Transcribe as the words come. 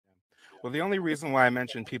Well, the only reason why I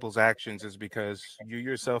mention people's actions is because you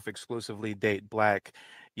yourself exclusively date black,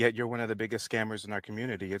 yet you're one of the biggest scammers in our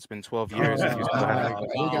community. It's been 12 years and you still Oh, haven't. Mike,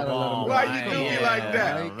 we gotta let him go. Why you Come do me on like now,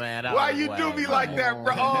 that? Mike. Why you do me like that,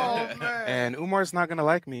 bro? Oh And man. Umar's not gonna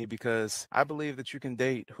like me because I believe that you can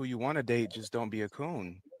date who you want to date, just don't be a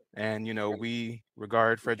coon. And we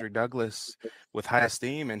regard Frederick Douglass with high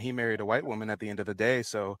esteem, and he married a white woman at the end of the day.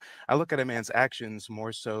 So I look at a man's actions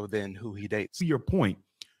more so than who he dates. To your point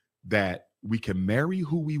that we can marry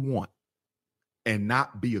who we want and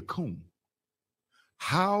not be a coon.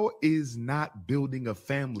 How is not building a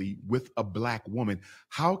family with a black woman?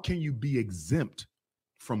 How can you be exempt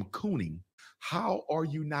from cooning? How are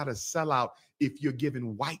you not a sellout if you're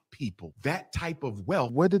giving white people that type of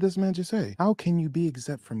wealth? What did this man just say? How can you be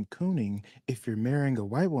exempt from cooning if you're marrying a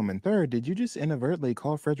white woman? Third, did you just inadvertently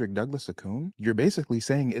call Frederick Douglass a coon? You're basically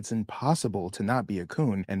saying it's impossible to not be a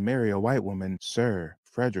coon and marry a white woman. Sir,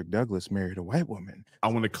 Frederick Douglass married a white woman. I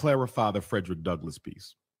want to clarify the Frederick Douglass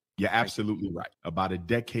piece. You're absolutely right. About a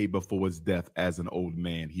decade before his death as an old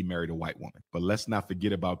man, he married a white woman. But let's not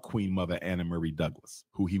forget about Queen Mother Anna Murray Douglass,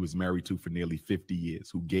 who he was married to for nearly 50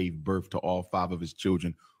 years, who gave birth to all 5 of his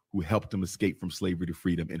children, who helped him escape from slavery to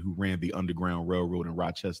freedom, and who ran the Underground Railroad in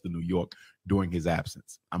Rochester, New York during his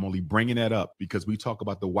absence. I'm only bringing that up because we talk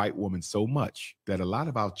about the white woman so much that a lot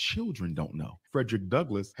of our children don't know. Frederick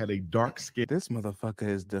Douglass had a dark skin. This motherfucker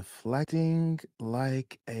is deflecting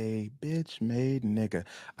like a bitch made nigga.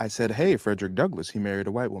 I said, hey, Frederick Douglass, he married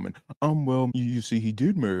a white woman. Well, you see, he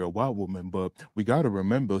did marry a white woman, but we got to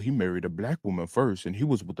remember he married a black woman first, and he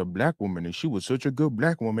was with a black woman, and she was such a good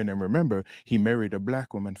black woman. And remember, he married a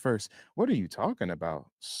black woman first. What are you talking about?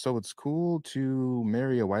 So it's cool to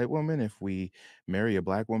marry a white woman if we marry a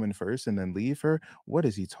black woman first and then leave her? What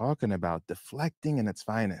is he talking about? Deflecting in its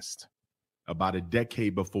finest. About a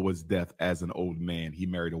decade before his death as an old man, he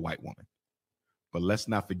married a white woman. But let's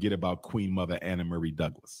not forget about Queen Mother Anna Murray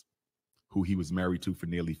Douglass, who he was married to for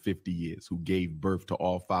nearly 50 years, who gave birth to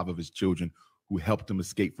all 5 of his children, who helped him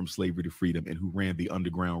escape from slavery to freedom, and who ran the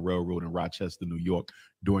Underground Railroad in Rochester, New York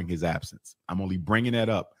during his absence. I'm only bringing that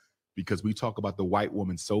up because we talk about the white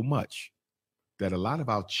woman so much that a lot of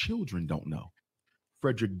our children don't know.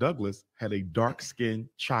 Frederick Douglass had a dark-skinned,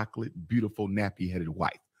 chocolate, beautiful, nappy-headed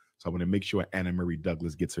wife. So I want to make sure Anna Murray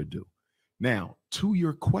Douglass gets her due. Now, to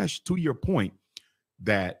your point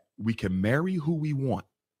that we can marry who we want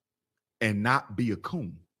and not be a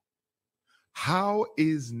coon. How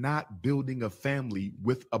is not building a family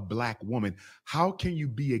with a black woman? How can you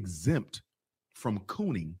be exempt from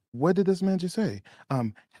cooning? What did this man just say?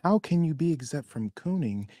 How can you be exempt from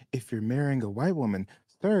cooning if you're marrying a white woman?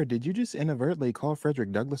 Third, did you just inadvertently call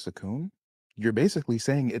Frederick Douglass a coon? You're basically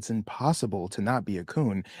saying it's impossible to not be a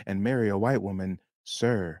coon and marry a white woman.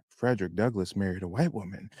 Sir, Frederick Douglass married a white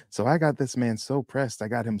woman. So I got this man so pressed. I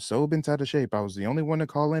got him so bent out of shape. I was the only one to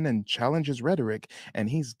call in and challenge his rhetoric. And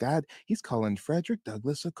he's calling Frederick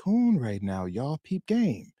Douglass a coon right now. Y'all peep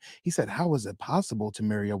game. He said, how is it possible to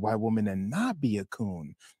marry a white woman and not be a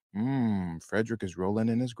coon? Frederick is rolling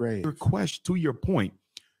in his grave. To your point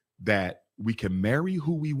that we can marry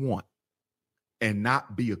who we want and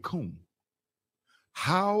not be a coon.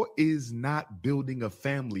 How is not building a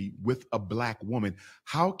family with a black woman?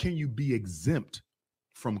 How can you be exempt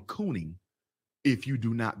from cooning if you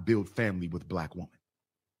do not build family with black woman?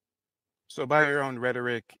 So by your own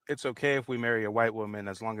rhetoric, it's okay if we marry a white woman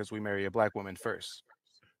as long as we marry a black woman first.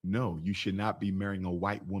 No, you should not be marrying a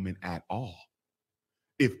white woman at all.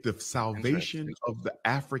 If the salvation of the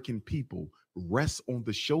African people rests on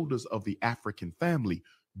the shoulders of the African family,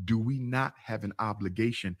 do we not have an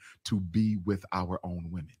obligation to be with our own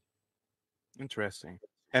women? Interesting.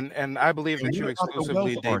 And I believe that you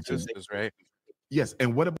exclusively date sisters, right? Yes.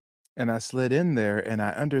 And what about? And I slid in there and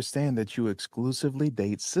I understand that you exclusively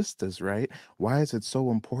date sisters, right? Why is it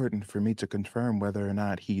so important for me to confirm whether or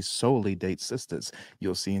not he solely dates sisters?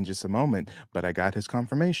 You'll see in just a moment, but I got his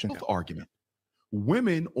confirmation. Argument.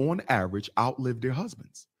 Women on average outlive their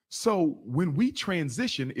husbands. So when we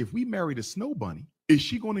transition, if we married a snow bunny, is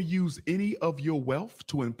she going to use any of your wealth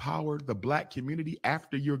to empower the black community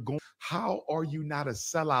after you're gone? How are you not a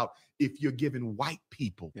sellout if you're giving white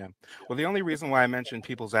people? Yeah. Well, the only reason why I mention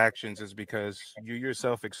people's actions is because you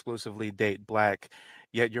yourself exclusively date black,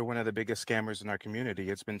 yet you're one of the biggest scammers in our community.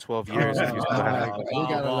 It's been 12 years and you still haven't. We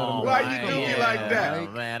gotta let him go. Why you do me like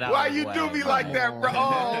that? Man, Why you do me like that, bro?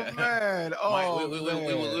 Oh man. Oh,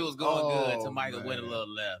 we was going good until Michael went a little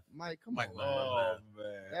left. Mike, come Mike on. went a little left.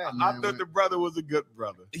 man. I thought the brother was a good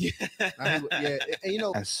brother. Yeah, and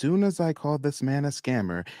As soon as I called this man a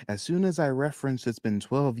scammer, as soon as I referenced it's been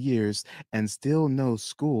 12 years, years and still no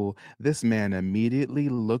school, this man immediately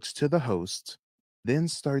looks to the host, then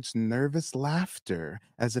starts nervous laughter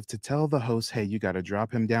as if to tell the host, hey, you got to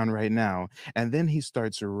drop him down right now. And then he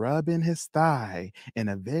starts rubbing his thigh in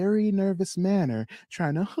a very nervous manner,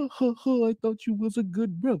 trying to, ha, ha, ha, I thought you was a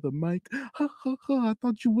good brother, Mike. Ha, ha, ha, I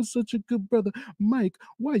thought you was such a good brother. Mike,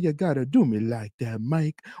 why you gotta do me like that,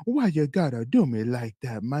 Mike? Why you gotta do me like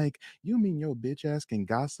that, Mike? You mean your bitch ass can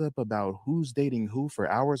gossip about who's dating who for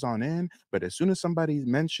hours on end, but as soon as somebody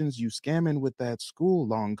mentions you scamming with that school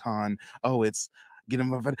long con, oh, it's get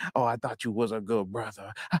him up. Oh, I thought you was a good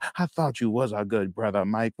brother. I thought you was a good brother,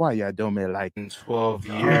 Mike. Why you do me like in 12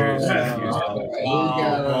 years? If you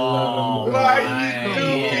Why you do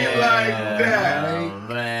me like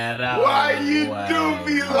that? Why you do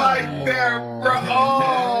me like that, bro?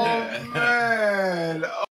 Oh, man.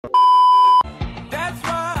 That's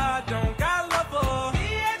why I don't got love for.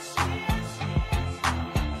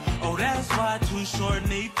 Oh, that's why Too Short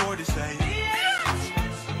need 40 say.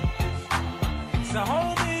 So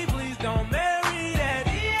homie, please don't marry that.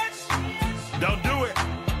 Don't do it.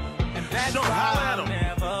 And that's Don't why holler at I'll 'em.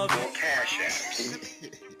 never be. More cash apps.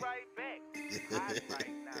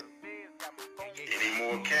 Any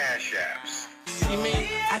more cash apps? See me,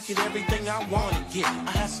 I get everything I want to get.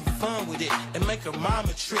 I have some fun with it and make her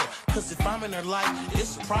mama trip. Cause if I'm in her life,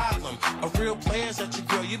 it's a problem. A real player's at your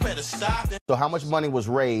girl, you better stop it. So how much money was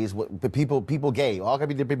raised? What the people gave? All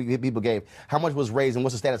kinds of people gave. How much was raised, and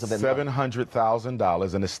what's the status of that?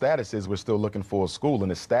 $700,000, and the status is we're still looking for a school,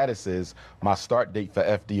 and the status is my start date for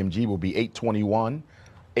FDMG will be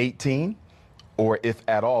 8/21/18, or if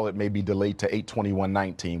at all, it may be delayed to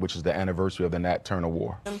 8/21/19, which is the anniversary of the Nat Turner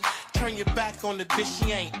War. Turn your back on the bitch,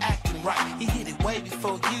 she ain't acting right. He hit it way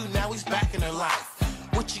before you, now he's back in her life.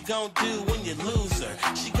 What you gonna do when you lose her?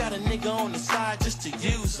 She got a nigga on the side just to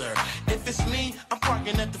use her. If it's me, I'm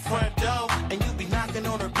parking at the front door, and you be knocking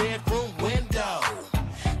on her bedroom window.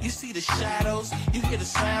 You see the shadows, you hear the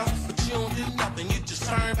sounds, but you don't do nothing, you just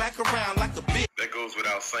turn back around like a bitch. That goes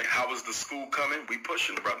without saying. How is the school coming? We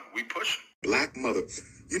pushing, brother. We pushing. Black mother.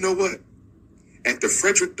 You know what? At the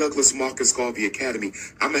Frederick Douglass Marcus Garvey Academy,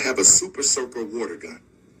 I'm going to have a Super Soaker water gun.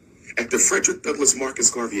 At the Frederick Douglass Marcus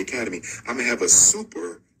Garvey Academy, I'm going to have a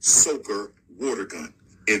Super Soaker water gun.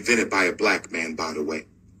 Invented by a black man, by the way.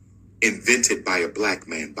 Invented by a black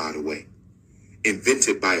man, by the way.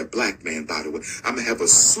 Invented by a black man, by the way. I'm going to have a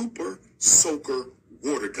Super Soaker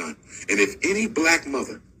water gun. And if any black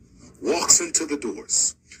mother walks into the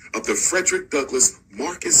doors of the Frederick Douglass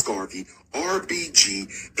Marcus Garvey RBG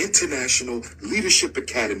International Leadership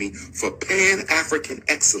Academy for Pan-African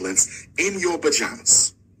Excellence in your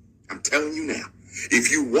pajamas, I'm telling you now, if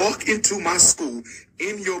you walk into my school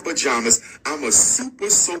in your pajamas, I'm a super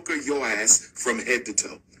soaker your ass from head to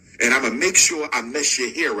toe. And I'm going to make sure I mess your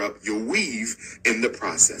hair up, your weave in the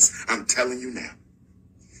process. I'm telling you now.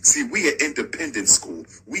 See, we an independent school.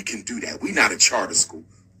 We can do that. We not a charter school.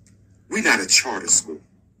 We not a charter school.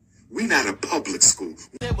 We not a public school.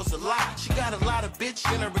 There was a lot. She got a lot of bitch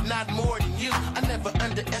in her, but not more than you. I never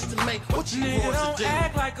underestimate what you want to do.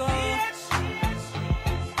 Act like a bitch.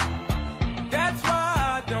 That's why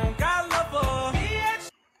I don't got love for.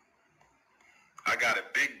 I got a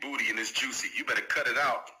big booty and it's juicy. You better cut it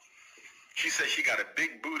out. She said she got a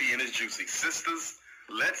big booty and it's juicy. Sisters,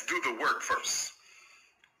 let's do the work first.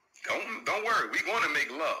 Don't worry. We're going to make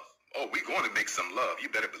love. Oh, we're going to make some love. You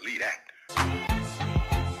better believe that.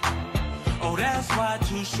 Oh, that's why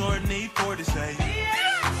Too Short need 40 say.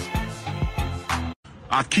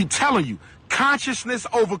 I keep telling you, consciousness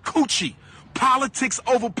over coochie, politics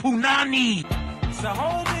over punani. So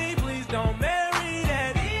homie, please don't marry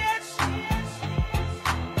that bitch.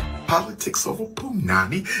 Politics over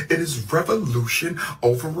punani. It is revolution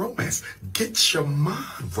over romance. Get your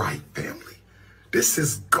mind right, family. This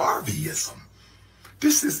is Garveyism.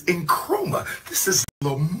 This is Nkrumah. This is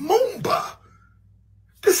Lumumba.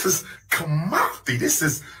 This is Kamathi. This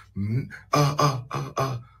is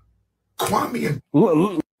Kwame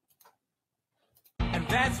and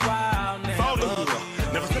that's why I'll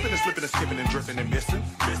Never slipping and slipping and skipping and drifting and missing.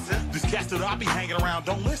 These cats that I be hanging around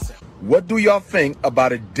don't listen. What do y'all think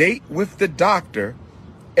about a date with the doctor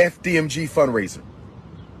FDMG fundraiser?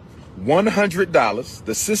 $100.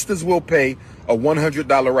 The sisters will pay a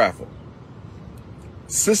 $100 raffle.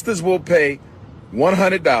 Sisters will pay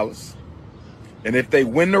 $100. And if they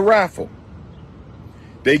win the raffle,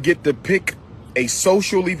 they get to pick a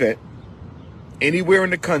social event anywhere in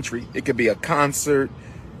the country. It could be a concert.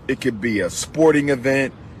 It could be a sporting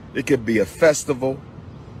event. It could be a festival.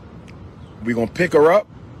 We're going to pick her up.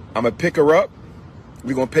 I'm going to pick her up.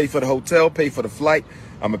 We're going to pay for the hotel, pay for the flight.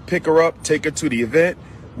 I'm going to pick her up, take her to the event.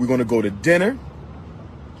 We're going to go to dinner.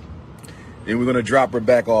 And we're going to drop her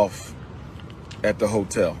back off at the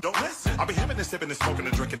hotel. Don't listen. I'll be having this sipping and smoking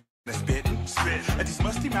and drinking and spitting. Spit. And these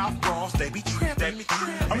musty mouth bras, they be tripping.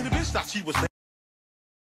 I mean, the bitch thought she was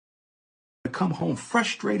come home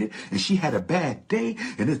frustrated and she had a bad day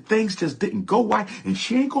and the things just didn't go right and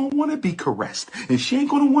she ain't gonna want to be caressed and she ain't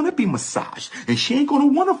gonna want to be massaged and she ain't gonna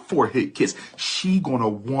want a forehead kiss. She gonna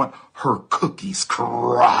want her cookies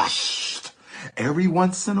crushed. Every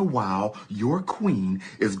once in a while, your queen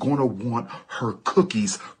is gonna want her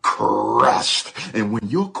cookies crushed. And when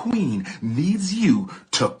your queen needs you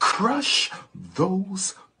to crush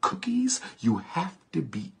those cookies, you have to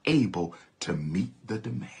be able to meet the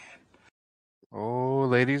demand. Oh,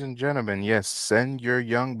 ladies and gentlemen, yes, send your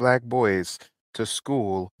young black boys to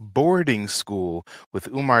school, boarding school, with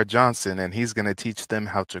Umar Johnson, and he's going to teach them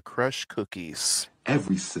how to crush cookies.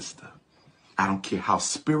 Every sister, I don't care how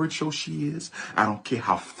spiritual she is, I don't care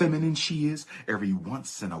how feminine she is, every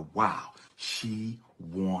once in a while, she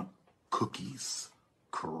want cookies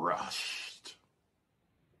crushed.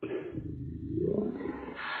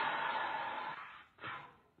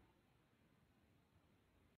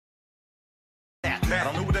 I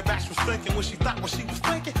don't know what that bitch was thinking when she thought what she was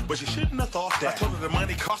thinking, but she shouldn't have thought that. I told her the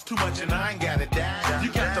money cost too much and I ain't got it down. You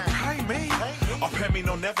got to pay me, or pay me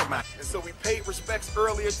no never mind. And so we paid respects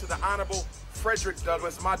earlier to the Honorable Frederick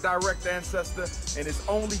Douglass, my direct ancestor, and it's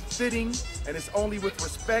only fitting and it's only with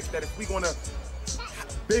respect that if we're going to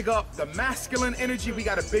big up the masculine energy, we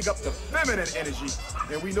got to big up the feminine energy.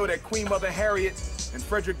 And we know that Queen Mother Harriet and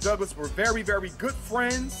Frederick Douglass were very, very good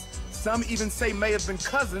friends. Some even say may have been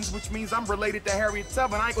cousins, which means I'm related to Harriet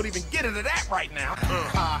Tubman. I ain't gonna even get into that right now.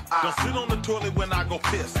 Don't sit on the toilet when I go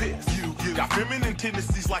piss. You got feminine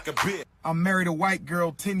tendencies like a bitch. I married a white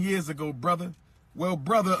girl 10 years ago, brother. Well,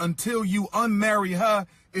 brother, until you unmarry her,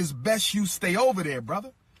 it's best you stay over there,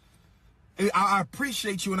 brother. I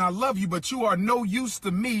appreciate you and I love you, but you are no use to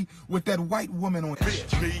me with that white woman on.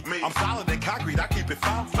 Bitch, me. I'm solid and concrete. I keep it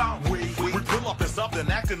found. We pull up in something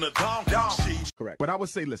acting the dong. Correct. But I would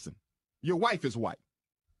say, listen, your wife is white.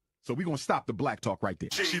 So we're going to stop the black talk right there.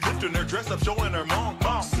 She lifting her dress up, showing her mom.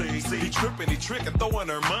 See, he tripping, he tricking, throwing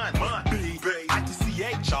her money.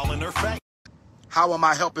 ITCH all in her face. How am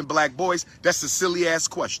I helping black boys? That's a silly ass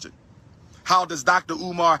question. How does Dr.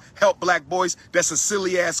 Umar help black boys? That's a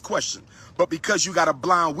silly ass question. But because you got a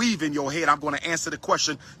blind weave in your head, I'm going to answer the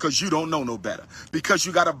question because you don't know no better. Because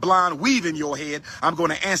you got a blind weave in your head, I'm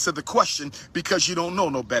going to answer the question because you don't know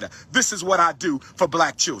no better. This is what I do for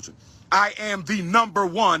black children. I am the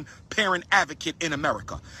 #1 parent advocate in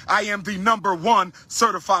America. I am the #1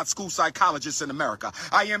 certified school psychologist in America.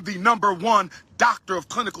 I am the #1 doctor of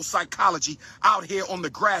clinical psychology out here on the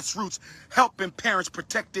grassroots, helping parents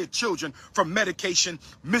protect their children from medication,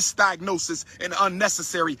 misdiagnosis, and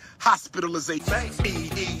unnecessary hospitalization.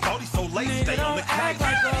 So late, stay on the case.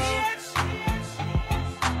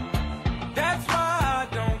 That's why I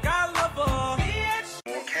don't got love for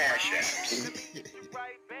More cash apps.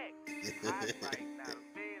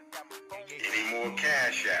 Any more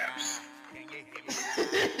cash apps?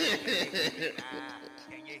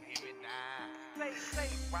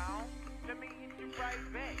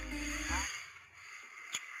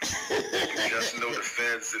 Just know the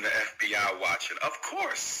feds and the FBI watching. Of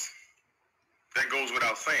course. That goes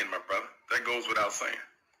without saying, my brother. That goes without saying.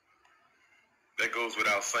 That goes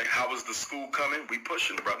without saying. How is the school coming? We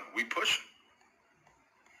pushing, brother. We pushing.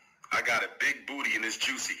 I got a big booty and it's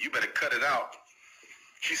juicy. You better cut it out.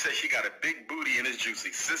 She said she got a big booty and it's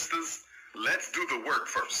juicy. Sisters, let's do the work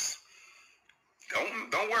first.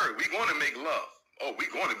 Don't worry. We're going to make love. Oh,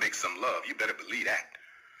 we're going to make some love. You better believe that.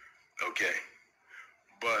 Okay.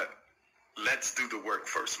 But let's do the work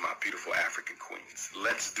first, my beautiful African queens.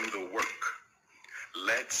 Let's do the work.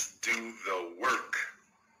 Let's do the work.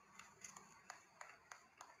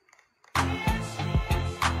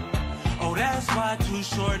 Oh, that's why Too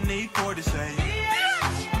Short need 40 say.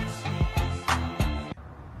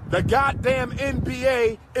 The goddamn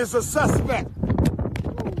NBA is a suspect.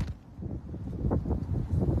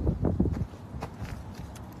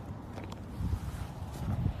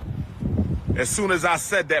 As soon as I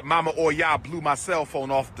said that, Mama Oya blew my cell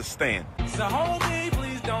phone off the stand. So homie,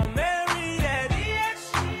 please don't marry that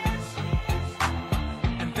bitch.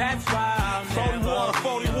 And that's why I'm never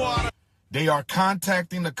 40 water. They are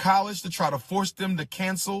contacting the college to try to force them to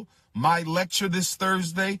cancel my lecture this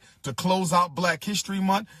Thursday to close out Black History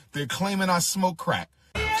Month. They're claiming I smoke crack.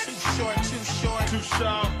 Too short.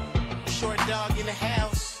 Short dog in the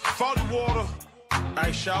house. 40 water.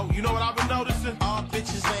 Hey, show, you know what I've been noticing? All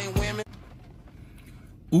bitches ain't women.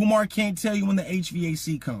 Umar can't tell you when the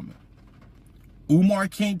HVAC coming. Umar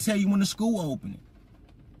can't tell you when the school opening.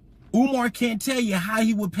 Umar can't tell you how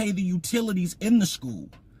he would pay the utilities in the school.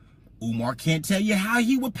 Umar can't tell you how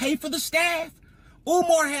he would pay for the staff.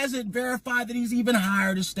 Umar hasn't verified that he's even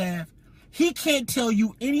hired a staff. He can't tell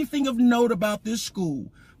you anything of note about this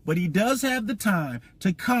school, but he does have the time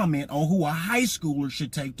to comment on who a high schooler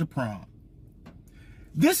should take to prom.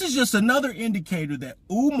 This is just another indicator that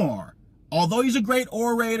Umar, although he's a great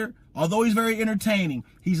orator, although he's very entertaining,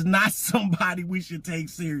 he's not somebody we should take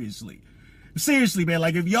seriously. Seriously, man,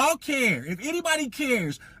 like if y'all care, if anybody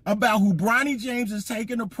cares about who Bronny James is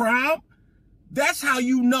taking to prom, that's how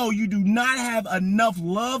you know you do not have enough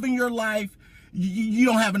love in your life. You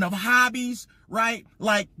don't have enough hobbies, right?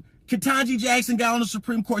 Like Ketanji Jackson got on the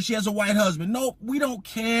Supreme Court. She has a white husband. No, we don't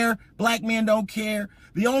care. Black men don't care.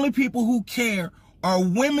 The only people who care are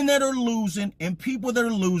women that are losing and people that are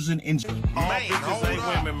losing. Man, bitches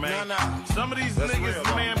ain't women, man. No. Some of these niggas,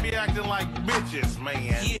 man, be acting like bitches, man.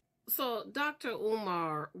 Yeah. So Dr.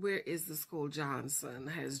 Umar, where is the school Johnson,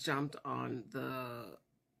 has jumped on the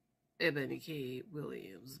Ebony K.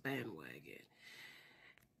 Williams bandwagon.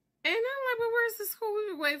 And I'm like, but where's the school? We've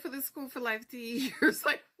been waiting for this school for like 3 years.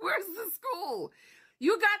 Like, where's the school?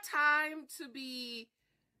 You got time to be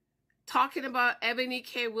talking about Ebony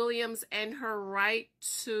K. Williams and her right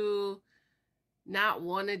to not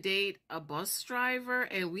want to date a bus driver,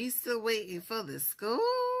 and we still waiting for the school?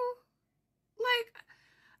 Like,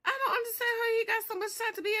 I don't understand how you got so much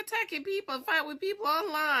time to be attacking people and fight with people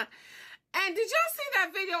online. And did y'all see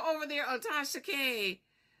that video over there on Tasha K?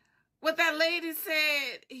 What that lady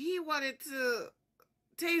said he wanted to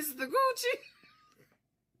taste the Gucci?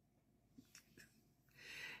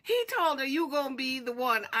 He told her, you gonna be the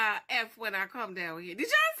one I F when I come down here. Did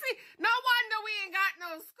y'all see? No wonder we ain't got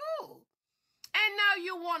no school. And now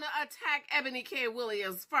you want to attack Ebony K.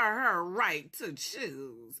 Williams for her right to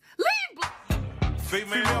choose. Leave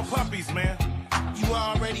female puppies, man. You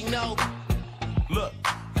already know. Look,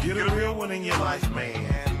 get a real one in your life,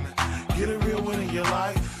 man. Get a real one in your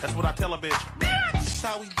life. That's what I tell a bitch. Bitch! That's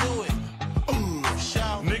how we do it. Ooh,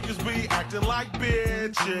 shout. Niggas be acting like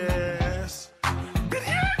bitches.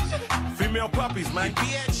 Bitch! Female puppies, man.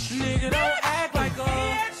 Bitch! Nigga, don't act like a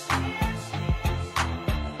bitch.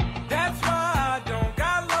 That's why I don't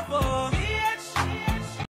got love for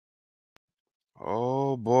bitch.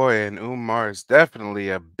 Oh boy, and Umar is definitely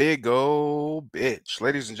a big old bitch.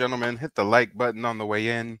 Ladies and gentlemen, hit the like button on the way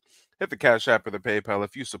in. Hit the Cash App or the PayPal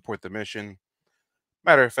if you support the mission.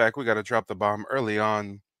 Matter of fact, we got to drop the bomb early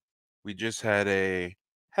on. We just had a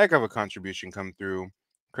heck of a contribution come through,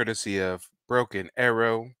 courtesy of Broken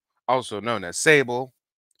Arrow, also known as Sable,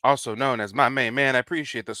 also known as my main man. I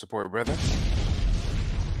appreciate the support, brother.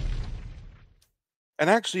 And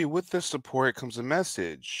actually, with this support comes a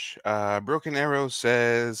message. Broken Arrow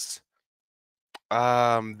says,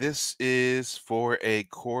 this is for a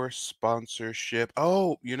course sponsorship.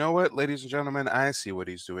 Oh, you know what, ladies and gentlemen, I see what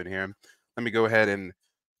he's doing here. Let me go ahead and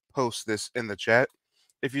post this in the chat.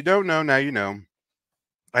 If you don't know, now you know.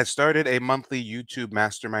 I started a monthly YouTube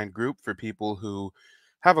mastermind group for people who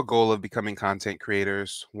have a goal of becoming content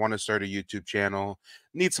creators, want to start a YouTube channel,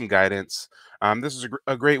 need some guidance. This is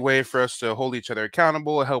a great way for us to hold each other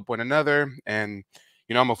accountable, help one another, and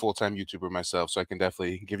you know, I'm a full-time YouTuber myself, so I can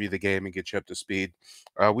definitely give you the game and get you up to speed.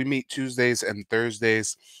 We meet Tuesdays and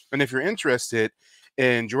Thursdays, and if you're interested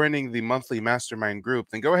in joining the monthly mastermind group,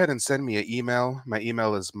 then go ahead and send me an email. My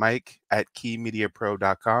email is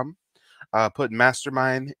mike@keymediapro.com. Put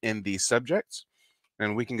mastermind in the subject,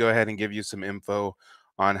 and we can go ahead and give you some info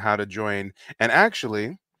on how to join. And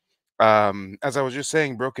actually, as I was just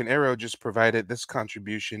saying, Broken Arrow just provided this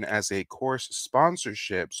contribution as a course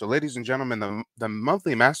sponsorship. So, ladies and gentlemen, the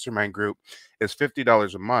monthly mastermind group is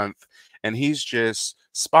 $50 a month, and he's just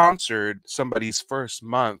sponsored somebody's first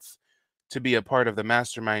month to be a part of the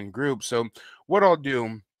mastermind group. So, what I'll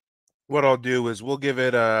do is we'll give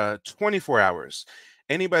it 24 hours.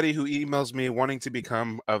 Anybody who emails me wanting to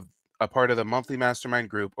become a part of the monthly mastermind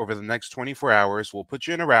group over the next 24 hours, we'll put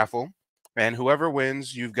you in a raffle. And whoever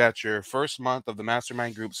wins, you've got your first month of the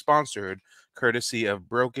mastermind group sponsored, courtesy of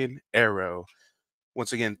Broken Arrow.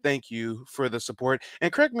 Once again, thank you for the support.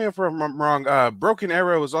 And correct me if I'm wrong, Broken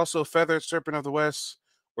Arrow is also Feathered Serpent of the West,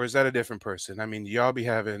 or is that a different person? I mean, y'all be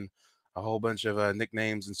having a whole bunch of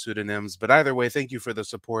nicknames and pseudonyms. But either way, thank you for the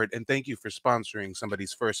support, and thank you for sponsoring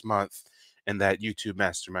somebody's first month in that YouTube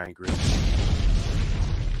mastermind group.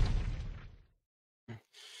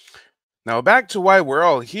 Now, back to why we're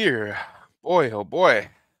all here. Boy, oh boy,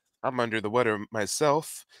 I'm under the weather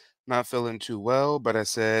myself, not feeling too well, but I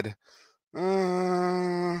said,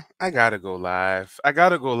 I gotta go live. I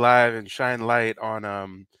gotta go live and shine light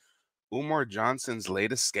on Umar Johnson's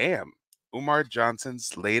latest scam. Umar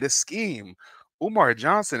Johnson's latest scheme. Umar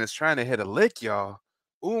Johnson is trying to hit a lick, y'all.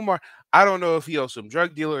 Umar, I don't know if he owes some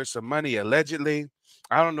drug dealers some money, allegedly.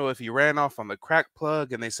 I don't know if he ran off on the crack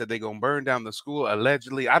plug and they said they're going to burn down the school,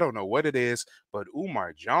 allegedly. I don't know what it is, but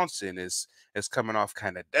Umar Johnson is coming off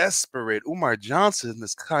kind of desperate. Umar Johnson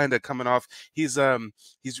is kind of coming off. He's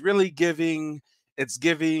really giving, it's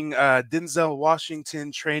giving Denzel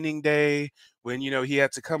Washington Training Day, when, you know, he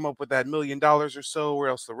had to come up with that $1 million or so, or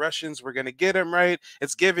else the Russians were going to get him, right?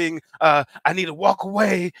 It's giving, I need to walk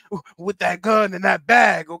away with that gun and that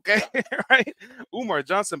bag, okay? Right? Umar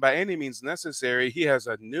Johnson, by any means necessary, he has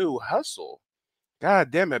a new hustle.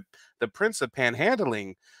 God damn it. The Prince of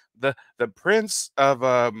Panhandling, the Prince of,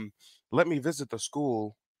 let me visit the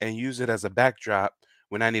school and use it as a backdrop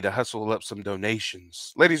when I need to hustle up some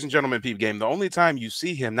donations. Ladies and gentlemen, Peep Game, the only time you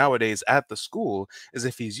see him nowadays at the school is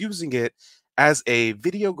if he's using it as a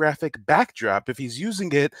videographic backdrop, if he's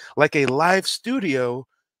using it like a live studio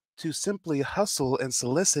to simply hustle and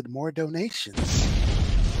solicit more donations.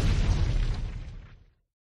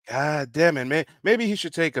 God damn it, man. Maybe he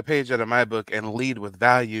should take a page out of my book and lead with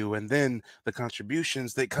value, and then the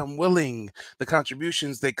contributions, they come willing. The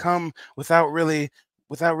contributions, they come without really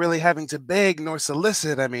having to beg nor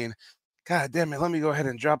solicit. I mean, God damn it, let me go ahead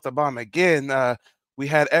and drop the bomb again. We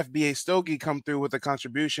had FBA Stogie come through with a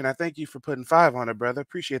contribution. I thank you for putting 5 on it, brother.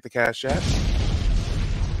 Appreciate the cash app.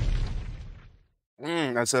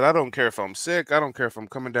 I said, I don't care if I'm sick. I don't care if I'm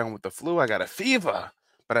coming down with the flu. I got a fever.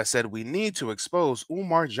 But I said, we need to expose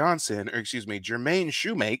Umar Johnson, or excuse me, Jermaine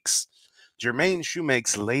Shoemake's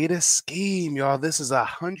latest scheme, y'all. This is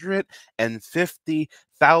 $150,000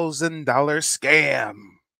 scam.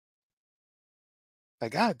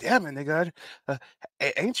 Like, God damn it, nigga.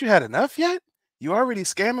 Ain't you had enough yet? You already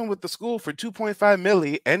scamming with the school for 2.5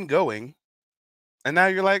 milli and going. And now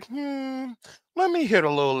you're like, let me hit a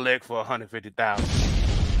little lick for 150,000.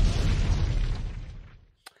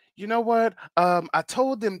 You know what? I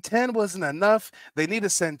told them 10 wasn't enough. They need to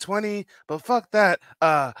send 20, but fuck that.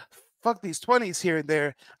 Fuck these 20s here and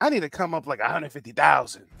there. I need to come up like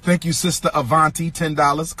 150,000. Thank you, Sister Avanti.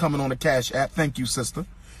 $10 coming on the cash app. Thank you, sister.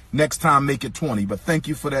 Next time, make it 20, but thank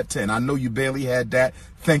you for that 10. I know you barely had that.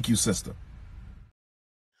 Thank you, sister.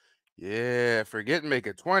 Yeah, forget make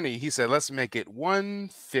it 20. He said, let's make it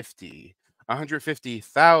 150.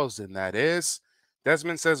 150,000, that is.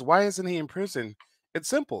 Desmond says, why isn't he in prison? It's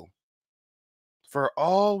simple. For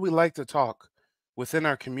all we like to talk within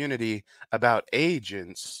our community about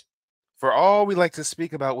agents, for all we like to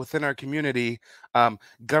speak about within our community,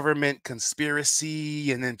 government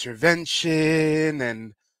conspiracy and intervention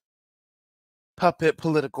and puppet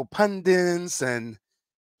political pundits and,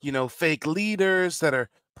 you know, fake leaders that are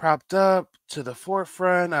propped up to the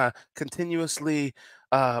forefront, continuously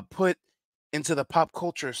put into the pop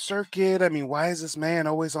culture circuit. I mean, why is this man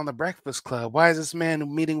always on the Breakfast Club? Why is this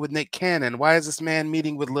man meeting with Nick Cannon? Why is this man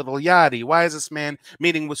meeting with Little Yachty? Why is this man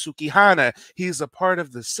meeting with Sukihana? He's a part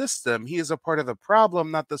of the system. He is a part of the problem,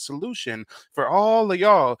 not the solution. For all of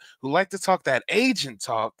y'all who like to talk that agent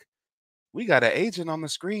talk, we got an agent on the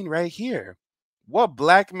screen right here. What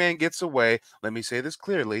black man gets away, let me say this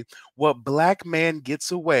clearly, what black man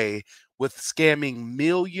gets away with scamming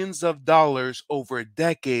millions of dollars over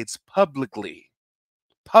decades publicly,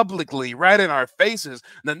 right in our faces.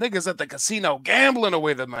 The niggas at the casino gambling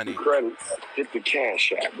away the money. Credits, hit the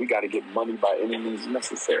cash app. We got to get money by any means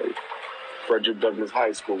necessary. Frederick Douglass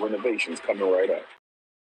High School renovations coming right up.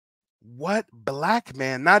 What black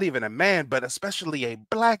man, not even a man, but especially a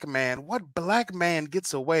black man, what black man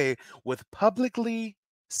gets away with publicly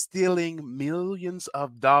stealing millions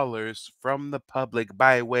of dollars from the public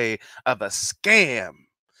by way of a scam,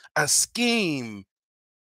 a scheme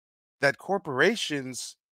that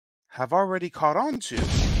corporations have already caught on to?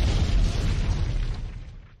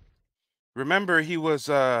 Remember, he was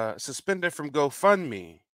suspended from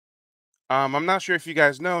GoFundMe. I'm not sure if you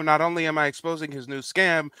guys know, not only am I exposing his new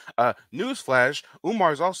scam, newsflash,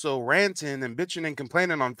 Umar's also ranting and bitching and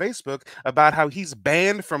complaining on Facebook about how he's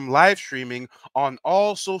banned from live streaming on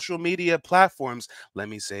all social media platforms. Let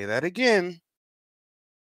me say that again.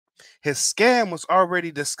 His scam was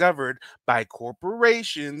already discovered by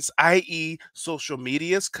corporations, i.e. social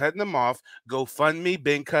media's cutting them off. GoFundMe,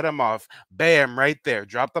 been cut him off. Bam, right there.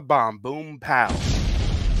 Drop the bomb. Boom, pow.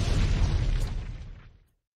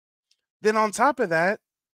 Then on top of that,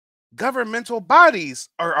 governmental bodies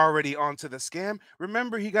are already onto the scam.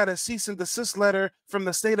 Remember, he got a cease and desist letter from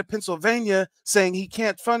the state of Pennsylvania saying he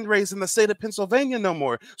can't fundraise in the state of Pennsylvania no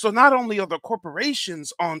more. So not only are the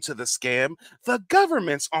corporations onto the scam, the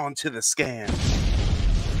government's onto the scam.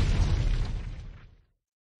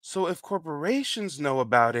 So if corporations know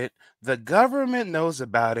about it, the government knows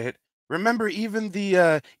about it. Remember, even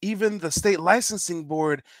the state licensing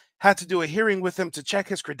board had to do a hearing with him to check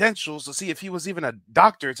his credentials to see if he was even a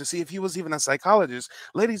doctor, to see if he was even a psychologist.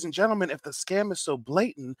 Ladies and gentlemen, if the scam is so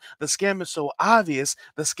blatant, the scam is so obvious,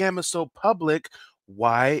 the scam is so public,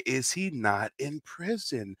 why is he not in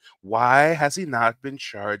prison? Why has he not been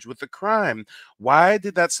charged with the crime? Why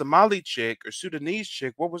did that Somali chick or Sudanese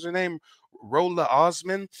chick, what was her name? Rola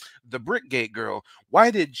Osman, the Brickgate girl, why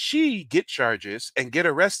did she get charges and get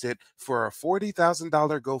arrested for a $40,000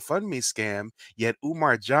 GoFundMe scam, yet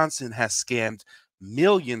Umar Johnson has scammed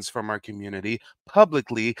millions from our community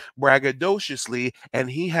publicly, braggadociously, and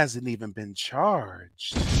he hasn't even been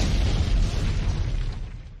charged?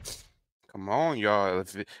 Come on, y'all.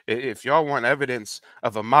 If y'all want evidence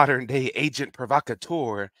of a modern day agent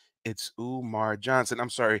provocateur, it's Umar Johnson.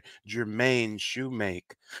 I'm sorry, Jermaine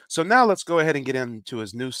Shoemake. So now let's go ahead and get into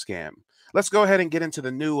his new scam. Let's go ahead and get into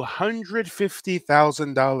the new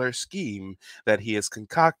 $150,000 scheme that he has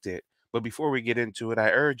concocted. But before we get into it,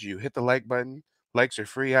 I urge you, hit the like button. Likes are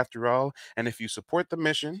free after all. And if you support the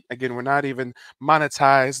mission, again, we're not even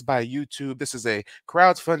monetized by YouTube. This is a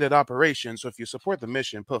crowd-funded operation. So if you support the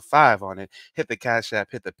mission, put 5 on it, hit the Cash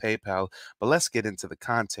App, hit the PayPal. But let's get into the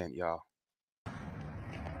content, y'all.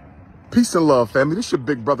 Peace and love, family. This your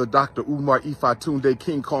big brother, Dr. Umar Ifa Tunde,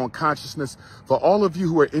 King Kong Consciousness. For all of you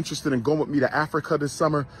who are interested in going with me to Africa this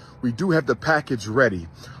summer, we do have the package ready.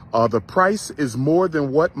 The price is more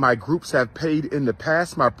than what my groups have paid in the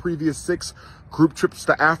past. My previous 6 group trips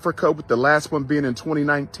to Africa, with the last one being in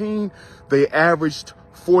 2019, they averaged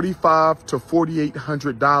 $4,500 to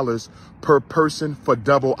 $4,800 per person for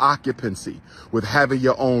double occupancy, with having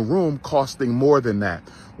your own room costing more than that.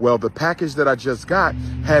 Well, the package that I just got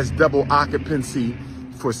has double occupancy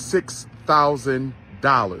for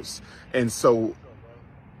 $6,000. And so,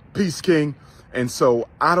 Peace King. And so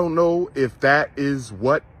I don't know if that is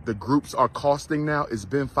what the groups are costing now. It's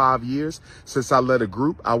been 5 years since I led a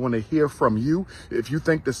group. I want to hear from you. If you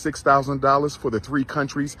think the $6,000 for the 3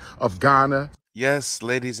 countries of Ghana. Yes,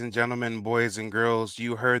 ladies and gentlemen, boys and girls,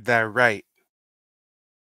 you heard that right.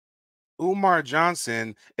 Umar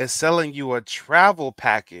Johnson is selling you a travel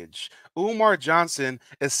package. Umar Johnson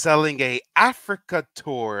is selling a Africa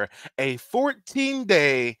tour, a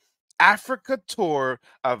 14-day Africa tour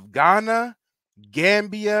of Ghana,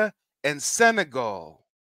 Gambia, and Senegal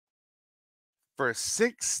for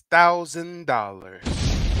 $6,000.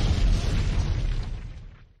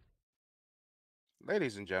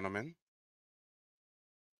 Ladies and gentlemen,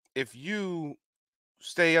 if you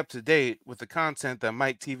stay up to date with the content that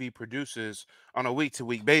Mike TV produces on a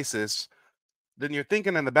week-to-week basis, then you're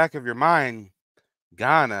thinking in the back of your mind,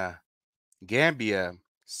 Ghana, Gambia,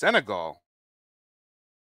 Senegal,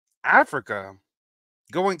 Africa,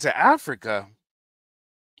 going to Africa.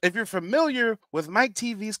 If you're familiar with Mike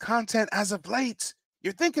TV's content as of late,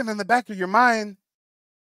 you're thinking in the back of your mind,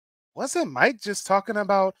 wasn't Mike just talking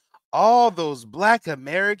about all those Black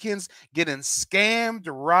Americans getting scammed,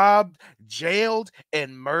 robbed, jailed,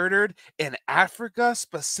 and murdered in Africa,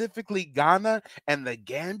 specifically Ghana and the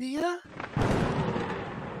Gambia?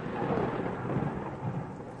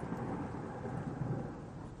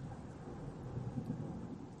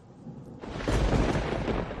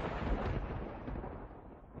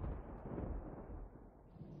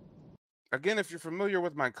 Again, if you're familiar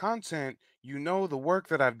with my content, you know the work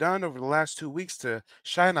that I've done over the last 2 weeks to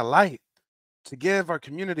shine a light, to give our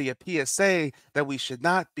community a PSA that we should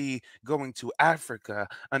not be going to Africa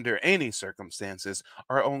under any circumstances.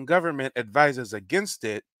 Our own government advises against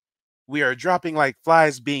it. We are dropping like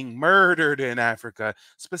flies, being murdered in Africa,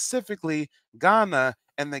 specifically Ghana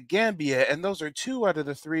and the Gambia. And those are 2 out of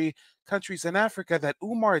the 3 countries in Africa that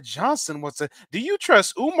Umar Johnson wants to. Do you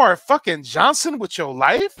trust Umar fucking Johnson with your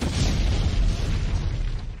life?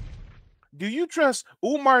 Do you trust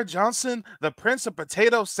Umar Johnson, the Prince of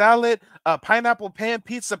Potato Salad, Pineapple Pan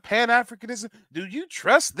Pizza, Pan-Africanism? Do you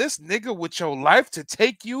trust this nigga with your life to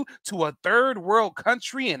take you to a 3rd world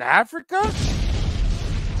country in Africa?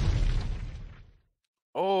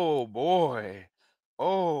 Oh boy.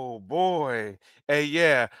 Oh boy. Hey,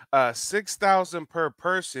 yeah, 6,000 per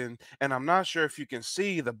person, and I'm not sure if you can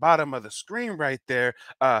see the bottom of the screen right there.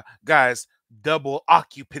 Guys, double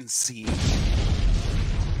occupancy.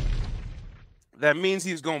 That means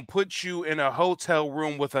he's going to put you in a hotel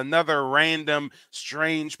room with another random,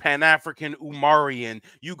 strange Pan-African Umarian.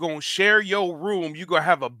 You going to share your room. You going to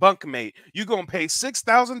have a bunkmate. You going to pay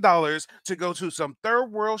 $6,000 to go to some 3rd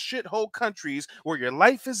world shithole countries where your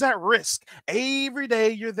life is at risk. Every day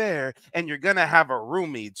you're there, and you're going to have a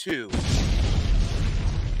roomie too.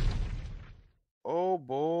 Oh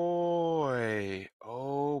boy.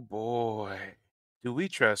 Oh boy. Do we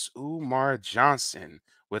trust Umar Johnson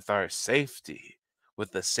with our safety,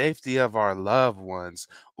 with the safety of our loved ones?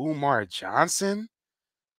 Umar Johnson?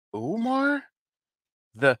 Umar?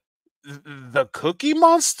 The the Cookie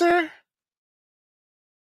Monster?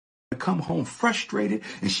 Come home frustrated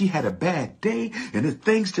and she had a bad day and the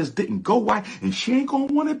things just didn't go right and she ain't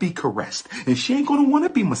gonna want to be caressed and she ain't gonna want to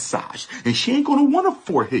be massaged and she ain't gonna want a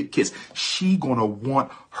forehead kiss. She gonna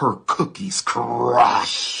want her cookies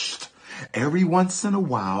crushed. Every once in a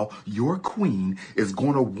while, your queen is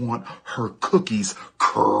going to want her cookies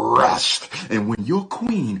crushed. And when your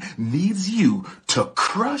queen needs you to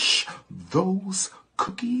crush those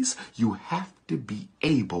cookies, you have to be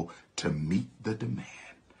able to meet the demand.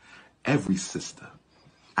 Every sister,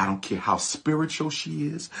 I don't care how spiritual she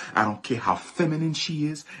is, I don't care how feminine she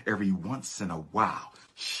is, every once in a while,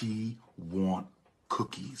 she want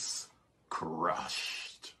cookies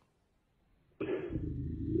crushed.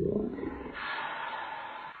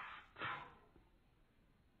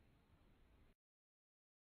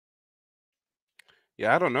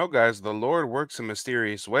 Yeah, I don't know, guys. The Lord works in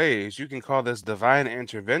mysterious ways. You can call this divine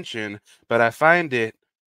intervention, but I find it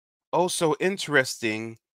oh so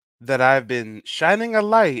interesting that I've been shining a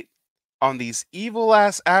light on these evil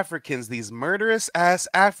ass Africans, these murderous ass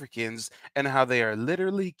Africans, and how they are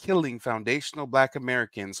literally killing foundational Black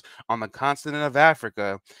Americans on the continent of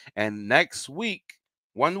Africa. And next week,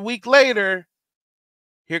 1 week later,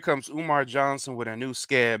 here comes Umar Johnson with a new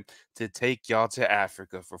scam to take y'all to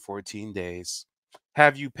Africa for 14 days.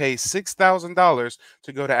 Have you pay $6,000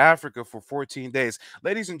 to go to Africa for 14 days.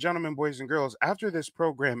 Ladies and gentlemen, boys and girls, after this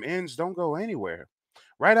program ends, don't go anywhere.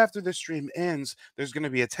 Right after this stream ends, there's going to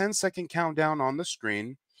be a 10-second countdown on the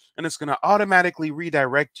screen, and it's going to automatically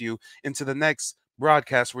redirect you into the next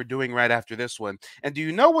broadcast we're doing right after this one. And do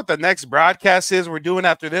you know what the next broadcast is we're doing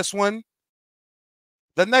after this one?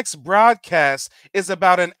 The next broadcast is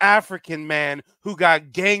about an African man who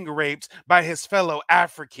got gang raped by his fellow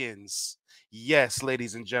Africans. Yes,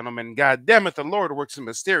 ladies and gentlemen, God damn it, the Lord works in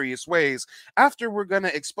mysterious ways. After we're going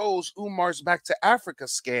to expose Umar's Back to Africa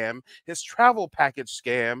scam, his travel package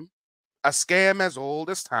scam, a scam as old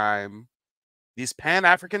as time, these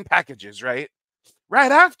Pan-African packages, right?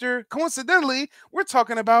 Right after, coincidentally, we're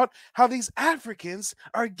talking about how these Africans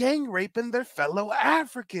are gang raping their fellow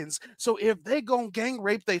Africans. So if they gonna gang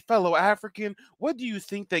rape their fellow African, what do you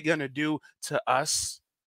think they're gonna do to us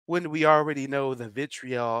when we already know the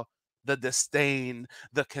vitriol, the disdain,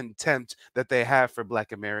 the contempt that they have for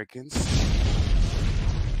Black Americans?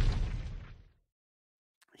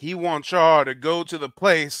 He wants y'all to go to the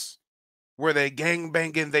place where they gang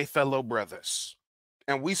banging their fellow brothers.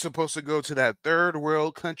 And we supposed to go to that third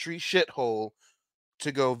world country shithole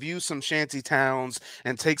to go view some shanty towns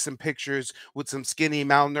and take some pictures with some skinny,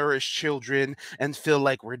 malnourished children and feel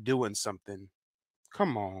like we're doing something.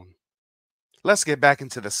 Come on. Let's get back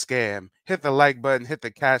into the scam. Hit the like button, hit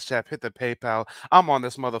the Cash App, hit the PayPal. I'm on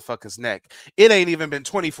this motherfucker's neck. It ain't even been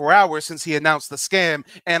 24 hours since he announced the scam,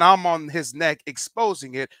 and I'm on his neck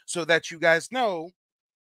exposing it so that you guys know.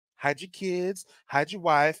 Hide your kids, hide your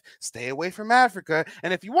wife, stay away from Africa.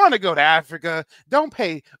 And if you want to go to Africa, don't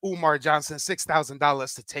pay Umar Johnson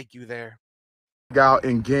 $6,000 to take you there. Out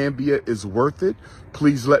in Gambia is worth it.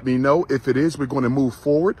 Please let me know. If it is, we're going to move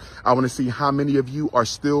forward. I want to see how many of you are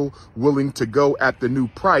still willing to go at the new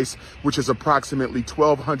price, which is approximately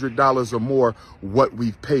 $1,200 or more what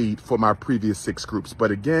we've paid for my previous 6 groups.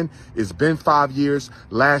 But again, it's been 5 years,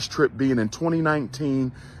 last trip being in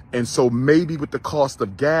 2019. And so maybe with the cost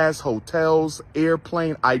of gas, hotels,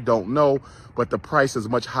 airplane, I don't know, but the price is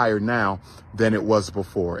much higher now than it was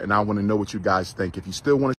before. And I want to know what you guys think. If you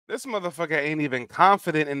still want to... This motherfucker ain't even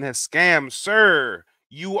confident in his scam, sir.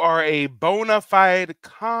 You are a bona fide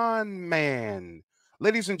con man.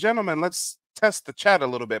 Ladies and gentlemen, let's test the chat a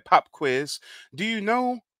little bit. Pop quiz. Do you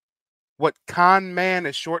know what con man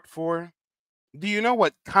is short for? Do you know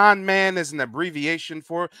what con man is an abbreviation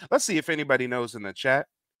for? Let's see if anybody knows in the chat.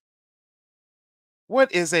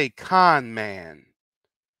 What is a con man?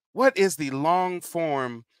 What is the long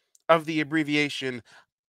form of the abbreviation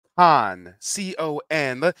con?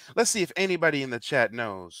 C-O-N. Let's see if anybody in the chat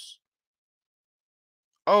knows.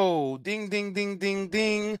 Oh, ding, ding, ding, ding,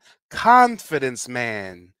 ding. Confidence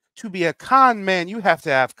man. To be a con man, you have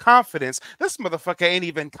to have confidence. This motherfucker ain't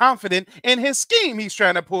even confident in his scheme he's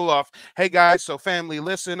trying to pull off. Hey guys, so family,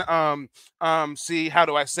 listen. See, how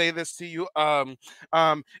do I say this to you?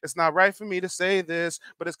 It's not right for me to say this,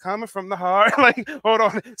 but it's coming from the heart. Like, hold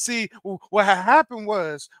on. See, what happened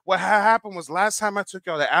was last time I took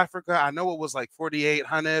y'all to Africa. I know it was like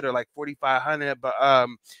 4,800 or like 4,500, but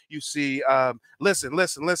you see,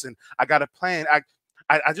 listen. I got a plan.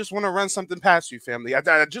 I just want to run something past you, family.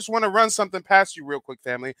 I just want to run something past you real quick,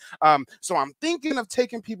 family. So I'm thinking of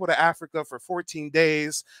taking people to Africa for 14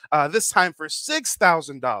 days, this time for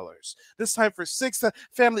 $6,000. This time for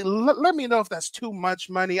family, let me know if that's too much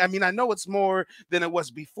money. I mean, I know it's more than it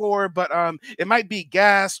was before, but it might be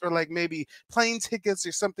gas or like maybe plane tickets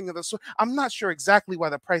or something of the sort. I'm not sure exactly why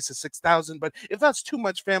the price is 6,000, but if that's too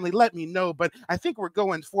much, family, let me know. But I think we're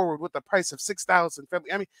going forward with the price of 6,000,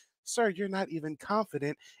 family. I mean, sir, you're not even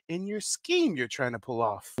confident in your scheme you're trying to pull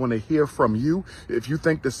off. I want to hear from you. If you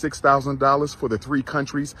think the $6,000 for the 3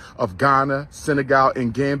 countries of Ghana, Senegal,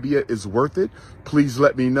 and Gambia is worth it, please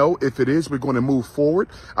let me know. If it is, we're going to move forward.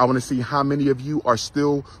 I want to see how many of you are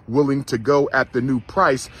still willing to go at the new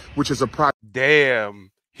price, which is a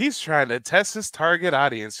Damn. He's trying to test his target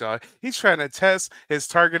audience, y'all. He's trying to test his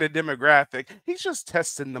targeted demographic. He's just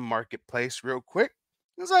testing the marketplace real quick.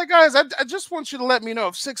 It's like, guys, I just want you to let me know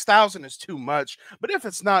if 6,000 is too much, but if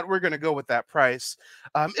it's not, we're gonna go with that price.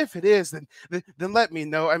 If it is, then let me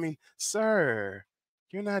know. I mean, sir,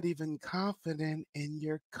 you're not even confident in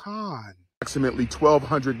your con. approximately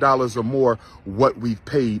 $1,200 or more what we've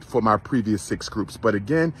paid for my previous 6 groups. But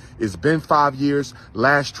again, it's been 5 years,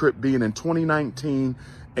 last trip being in 2019.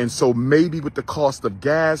 And so maybe with the cost of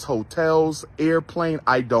gas, hotels, airplane,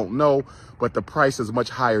 I don't know, but the price is much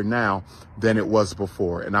higher now than it was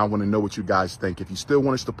before. And I want to know what you guys think. If you still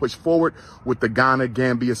want us to push forward with the Ghana,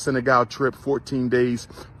 Gambia, Senegal trip, 14 days,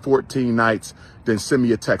 14 nights, then send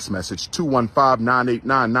me a text message,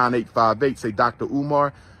 215-989-9858. Say, Dr.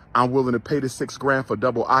 Umar, I'm willing to pay the $6,000 for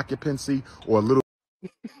double occupancy or a little.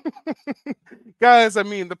 Guys, I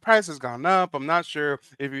mean, the price has gone up. I'm not sure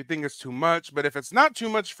if you think it's too much, but if it's not too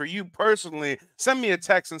much for you personally, send me a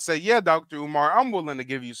text and say, yeah, Dr. Umar, I'm willing to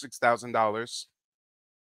give you $6,000.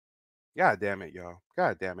 God damn it, y'all.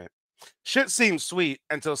 God damn it. Shit seems sweet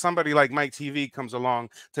until somebody like Mike TV comes along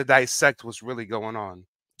to dissect what's really going on,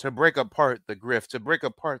 to break apart the grift, to break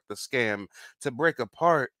apart the scam, to break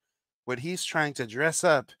apart what he's trying to dress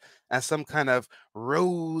up as some kind of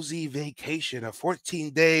rosy vacation, a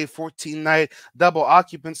 14-day, 14-night double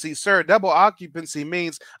occupancy. Sir, double occupancy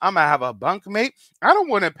means I'm going to have a bunkmate. I don't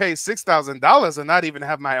want to pay $6,000 and not even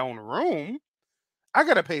have my own room. I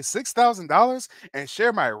got to pay $6,000 and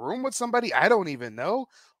share my room with somebody I don't even know?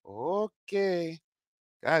 Okay.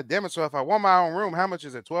 God damn it. So if I want my own room, how much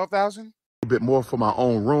is it? 12,000? Bit more for my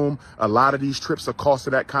own room. A lot of these trips are costing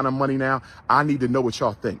that kind of money now. I need to know what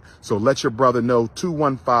y'all think. So let your brother know,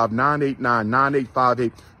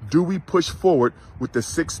 215-989-9858. Do we push forward with the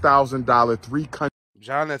 $6,000 3 country?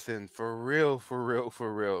 Jonathan, for real.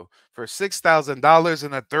 For $6,000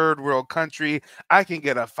 in a third world country, I can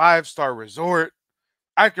get a 5-star resort.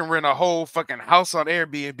 I can rent a whole fucking house on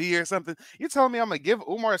Airbnb or something. You telling me I'm gonna give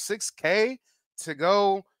Umar $6K to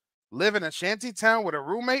go live in a shanty town with a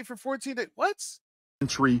roommate for 14 days? What?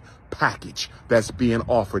 Country package that's being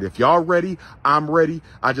offered. If y'all ready, I'm ready.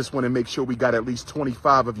 I just want to make sure we got at least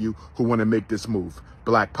 25 of you who want to make this move.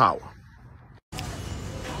 Black power.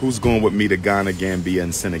 Who's going with me to Ghana, Gambia,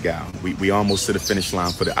 and Senegal? We almost to the finish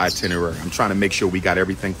line for the itinerary. I'm trying to make sure we got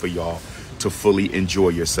everything for y'all to fully enjoy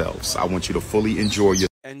yourselves. I want you to fully enjoy your.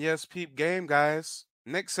 And yes, peep game, guys.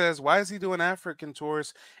 Nick says, why is he doing African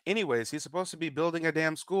tours? Anyways, he's supposed to be building a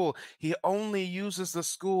damn school. He only uses the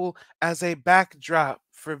school as a backdrop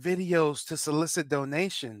for videos to solicit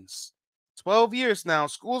donations. 12 years now.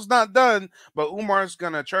 School's not done, but Umar's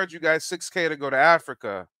going to charge you guys $6K to go to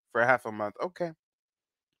Africa for half a month. Okay.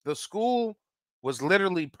 The school was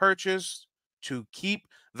literally purchased to keep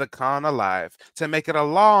the con alive, to make it a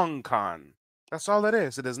long con. That's all it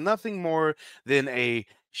is. It is nothing more than a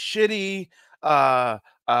shitty a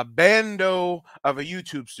bando of a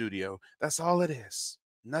YouTube studio. That's all it is.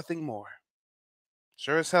 Nothing more.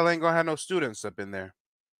 Sure as hell ain't gonna have no students up in there.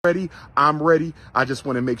 Ready? I'm ready. I just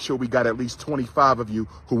want to make sure we got at least 25 of you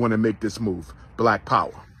who want to make this move. Black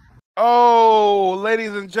power. Oh,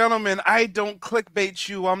 ladies and gentlemen, I don't clickbait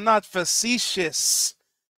you. I'm not facetious.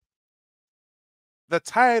 The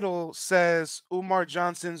title says Umar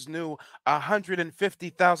Johnson's new $150,000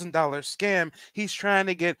 scam. He's trying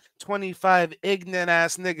to get 25 ignorant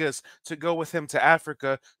ass niggas to go with him to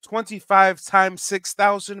Africa. 25 times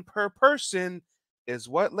 6,000 per person is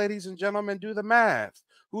what, ladies and gentlemen? Do the math.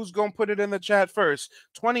 Who's going to put it in the chat first?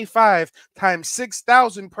 25 times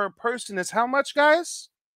 6,000 per person is how much, guys?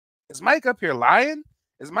 Is Mike up here lying?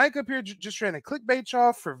 Is Mike up here just trying to clickbait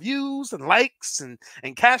y'all for views and likes and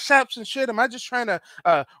cash apps and shit? Am I just trying to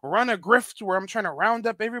run a grift where I'm trying to round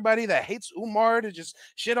up everybody that hates Umar to just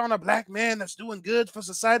shit on a black man that's doing good for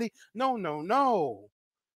society? No, no, no.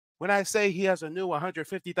 When I say he has a new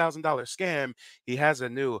 $150,000 scam, he has a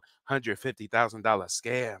new $150,000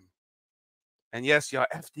 scam. And yes, y'all,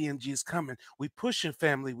 FDMG's coming. We pushing,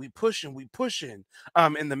 family. We pushing. We pushing.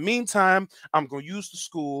 In the meantime, I'm going to use the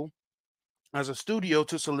school as a studio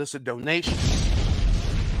to solicit donations.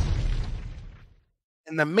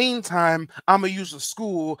 In the meantime, I'm going to use the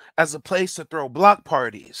school as a place to throw block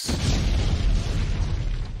parties.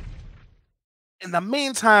 In the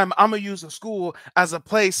meantime, I'm going to use the school as a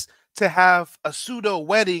place to have a pseudo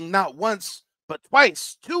wedding, not once, but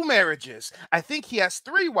twice, 2 marriages. I think he has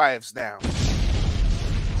 3 wives now.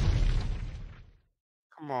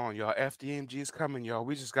 Come on, y'all. FDMG's coming, y'all.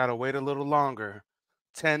 We just got to wait a little longer.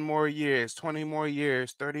 10 more years, 20 more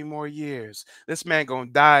years, 30 more years. This man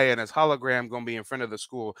gonna die and his hologram gonna be in front of the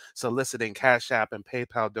school soliciting Cash App and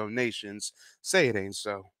PayPal donations. Say it ain't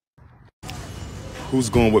so. Who's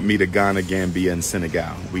going with me to Ghana, Gambia, and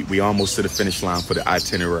Senegal? We almost to the finish line for the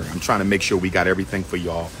itinerary. I'm trying to make sure we got everything for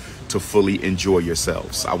y'all to fully enjoy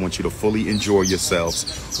yourselves. I want you to fully enjoy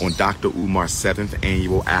yourselves on Dr. Umar's 7th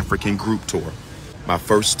annual African group tour. My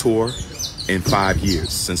first tour in 5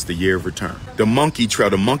 years since the year of return. The monkey trail,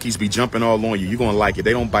 the monkeys be jumping all on you. You're going to like it.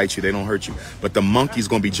 They don't bite you. They don't hurt you. But the monkey's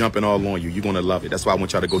going to be jumping all on you. You're going to love it. That's why I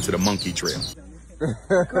want y'all to go to the monkey trail.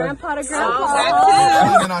 Grandpa to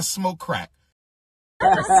grandpa. And I smoke crack. He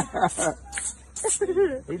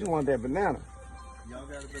just wanted that banana. Y'all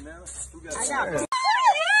got a banana? Who got I got it.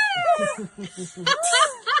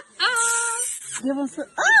 Give him some.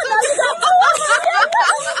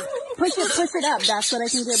 Push it up, Doc, so they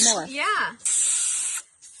can get more. Yeah.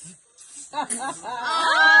 I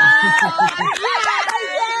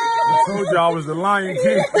told you I was the Lion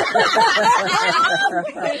King.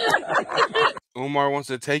 Umar wants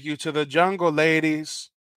to take you to the jungle, ladies.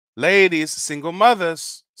 Ladies, single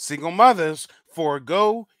mothers,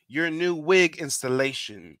 forego your new wig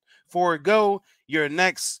installation. Forego your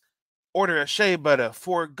next order of shea butter.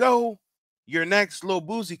 Forego your next Lil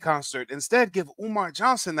Boozy concert. Instead, give Umar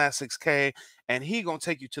Johnson that 6K, and he gonna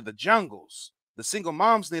take you to the jungles. The single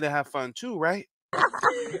moms need to have fun too, right?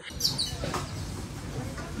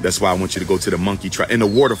 That's why I want you to go to the monkey trail. And the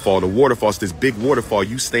waterfall's this big waterfall.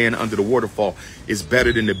 You stand under the waterfall. It's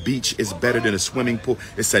better than the beach. It's better than a swimming pool.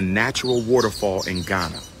 It's a natural waterfall in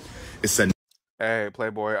Ghana. It's a... Hey,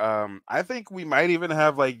 Playboy, I think we might even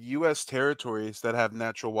have like U.S. territories that have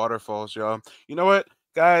natural waterfalls, y'all. You know what,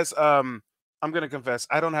 guys? I'm gonna confess,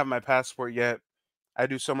 I don't have my passport yet. I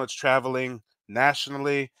do so much traveling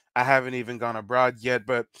nationally. I haven't even gone abroad yet,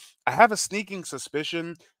 but I have a sneaking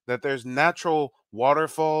suspicion that there's natural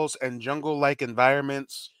waterfalls and jungle-like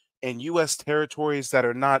environments in U.S. territories that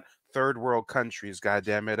are not third world countries. God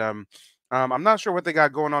damn it. I'm not sure what they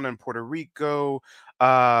got going on in Puerto Rico,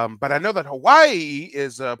 but I know that Hawaii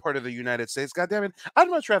is part of the United States. God damn it. I'd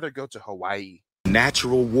much rather go to Hawaii.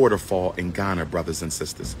 Natural waterfall in Ghana, brothers and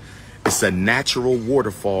sisters. It's a natural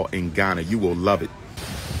waterfall in Ghana. You will love it.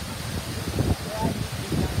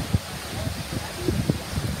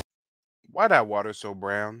 Why that water so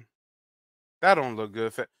brown? That don't look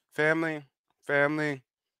good. Family.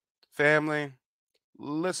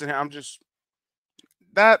 Listen here, I'm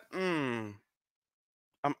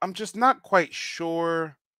just not quite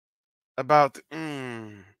sure about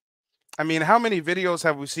I mean, how many videos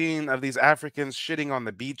have we seen of these Africans shitting on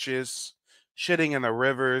the beaches, shitting in the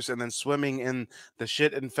rivers, and then swimming in the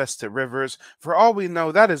shit-infested rivers? For all we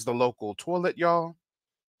know, that is the local toilet, y'all.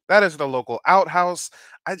 That is the local outhouse.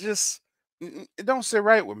 It don't sit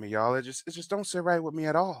right with me, y'all. It just don't sit right with me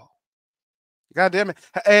at all. God damn it.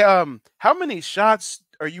 Hey, how many shots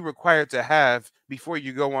are you required to have before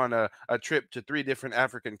you go on a trip to 3 different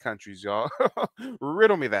African countries, y'all?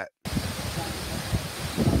 Riddle me that.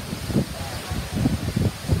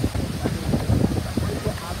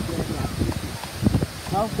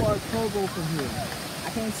 How far is Togo from here? I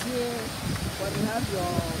can't see it, but we have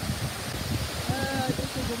y'all.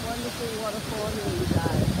 This is a wonderful waterfall here, you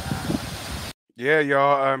guys. Yeah,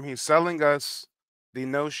 y'all. He's selling us the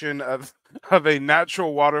notion of a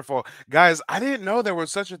natural waterfall. Guys, I didn't know there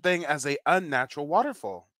was such a thing as a unnatural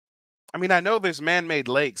waterfall. I mean, I know there's man-made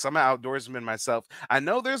lakes. I'm an outdoorsman myself. I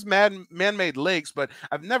know there's man-made lakes, but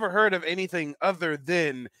I've never heard of anything other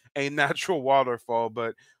than a natural waterfall.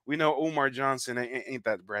 But we know Umar Johnson ain't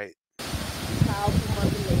that bright.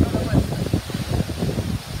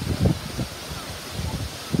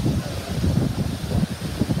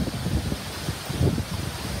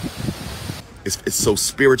 It's so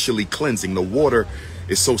spiritually cleansing. The water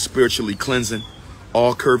is so spiritually cleansing.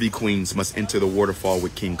 All curvy queens must enter the waterfall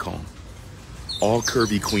with King Kong. All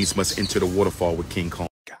curvy queens must enter the waterfall with King Kong.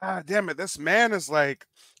 God damn it. This man is like,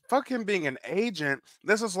 fuck him being an agent.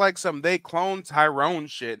 This is like some they cloned Tyrone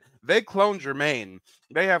shit. They cloned Jermaine.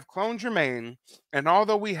 They have cloned Jermaine. And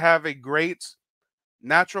although we have a great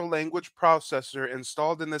natural language processor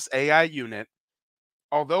installed in this AI unit,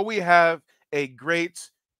 although we have a great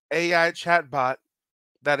AI chatbot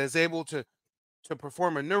that is able to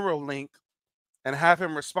perform a neural link and have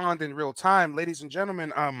him respond in real time, ladies and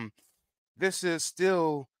gentlemen, this is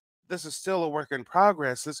still a work in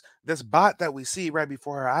progress. This bot that we see right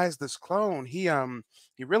before our eyes, this clone, he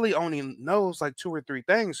really only knows like 2 or 3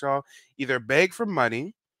 things, y'all. Either beg for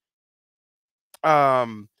money,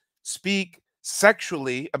 speak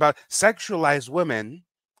sexually about sexualized women,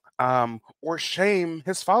 or shame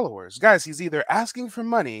his followers. Guys, he's either asking for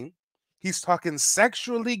money, he's talking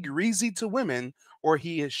sexually greasy to women, or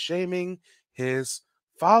he is shaming his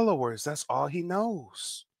followers. That's all he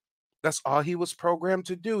knows. That's all he was programmed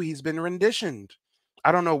to do. He's been renditioned.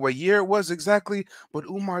 I don't know what year it was exactly, but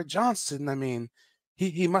Umar Johnson, I mean,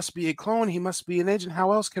 he must be a clone. He must be an agent.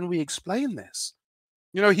 How else can we explain this?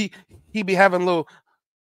 You know, he be having little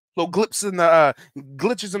glitches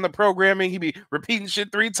in the programming. He be repeating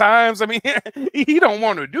shit 3 times. I mean, he don't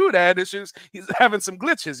want to do that. It's just he's having some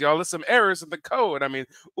glitches, y'all. There's some errors in the code. I mean,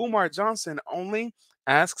 Umar Johnson only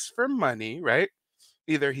asks for money, right?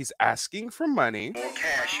 Either he's asking for money. More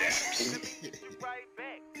cash apps.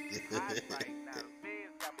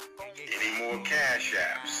 Any more cash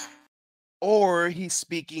apps? Or he's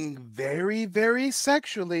speaking very, very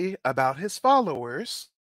sexually about his followers.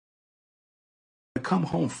 Come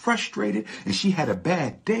home frustrated and she had a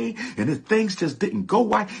bad day and the things just didn't go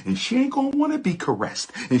right and she ain't gonna want to be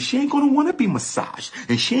caressed and she ain't gonna want to be massaged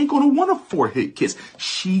and she ain't gonna want a forehead kiss.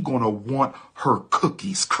 She gonna want her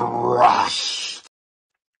cookies crushed.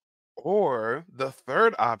 Or the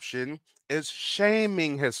third option is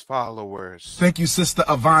shaming his followers. Thank you, Sister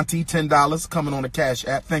Avanti, $10 coming on the Cash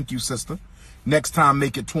App. Thank you, sister. Next time,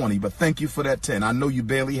 make it 20, but thank you for that 10. I know you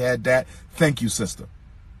barely had that. Thank you, sister.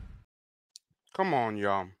 Come on,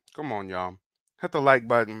 y'all. Come on, y'all. Hit the like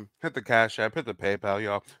button, hit the Cash App, hit the PayPal,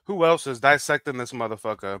 y'all. Who else is dissecting this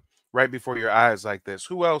motherfucker right before your eyes like this?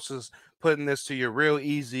 Who else is putting this to you real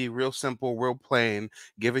easy, real simple, real plain,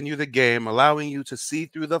 giving you the game, allowing you to see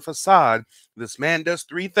through the facade? This man does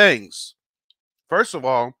 3 things. First of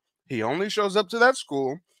all, he only shows up to that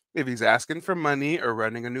school if he's asking for money or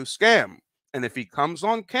running a new scam. And if he comes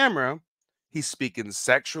on camera, he's speaking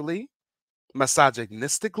sexually,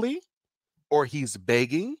 misogynistically, or he's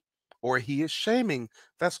begging, or he is shaming.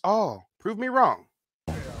 That's all. Prove me wrong.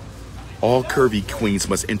 All curvy queens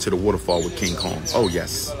must enter the waterfall with King Kong. Oh,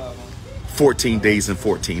 yes. 14 days and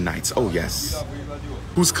 14 nights. Oh, yes.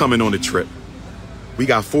 Who's coming on the trip? We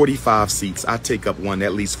got 45 seats. I take up one,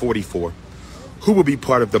 at least 44. Who will be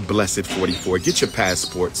part of the blessed 44? Get your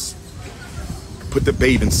passports. Put the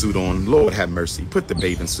bathing suit on. Lord have mercy. Put the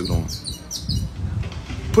bathing suit on.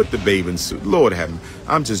 Put the bathing suit. Lord have mercy.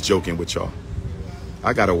 I'm just joking with y'all.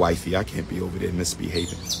 I got a wifey. I can't be over there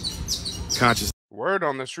misbehaving. Conscious. Word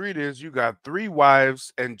on the street is you got 3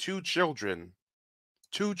 wives and 2 children.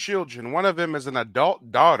 2 children. One of them is an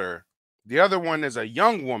adult daughter. The other one is a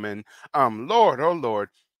young woman. Lord, oh Lord.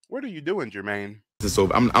 What are you doing, Jermaine?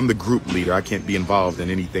 So I'm the group leader. I can't be involved in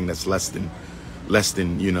anything that's less than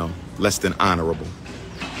honorable.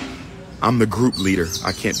 I'm the group leader.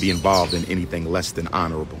 I can't be involved in anything less than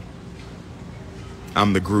honorable.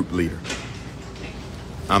 I'm the group leader.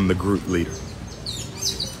 I'm the group leader.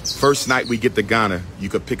 First night we get to Ghana, you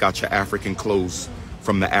could pick out your African clothes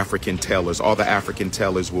from the African tailors. All the African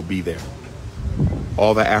tailors will be there.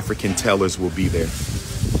 All the African tailors will be there.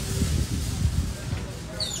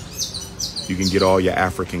 You can get all your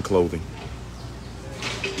African clothing.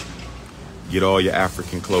 Get all your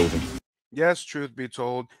African clothing. Yes, truth be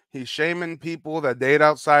told, he's shaming people that date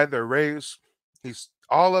outside their race. He's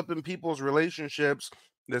all up in people's relationships.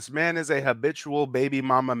 This man is a habitual baby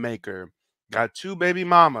mama maker. Got 2 baby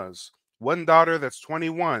mamas. One daughter that's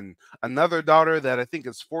 21. Another daughter that I think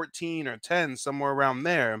is 14 or 10, somewhere around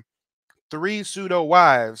there. 3 pseudo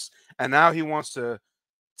wives. And now he wants to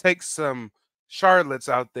take some Charlottes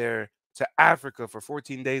out there to Africa for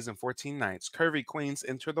 14 days and 14 nights. Curvy queens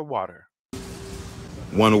enter the water.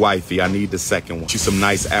 One wifey, I need the second one. Choose some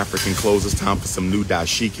nice African clothes. It's time for some new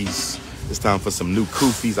dashikis. It's time for some new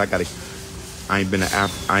kufis. I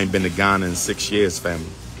ain't been to Ghana in 6 years, family.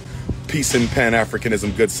 Peace and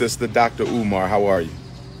Pan-Africanism, good sister. Dr. Umar, how are you?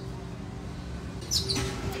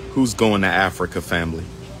 Who's going to Africa, family?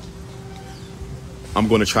 I'm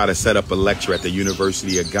going to try to set up a lecture at the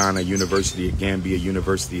University of Ghana, University of Gambia,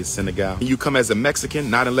 University of Senegal. You come as a Mexican,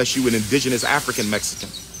 not unless you an indigenous African Mexican.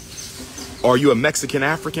 Are you a Mexican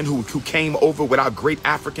African who came over with our great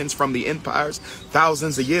Africans from the empires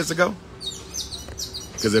thousands of years ago?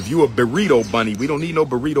 Because if you a burrito bunny, we don't need no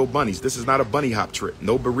burrito bunnies. This is not a bunny hop trip.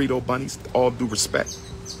 No burrito bunnies, all due respect.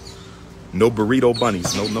 No burrito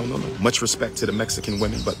bunnies. No. Much respect to the Mexican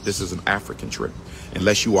women, but this is an African trip.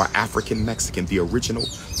 Unless you are African Mexican, the original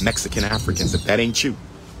Mexican Africans. If that ain't you,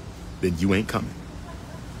 then you ain't coming.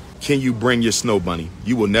 Can you bring your snow bunny?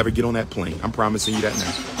 You will never get on that plane. I'm promising you that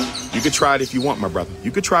now. You could try it if you want, my brother.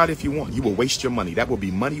 You could try it if you want. You will waste your money. That will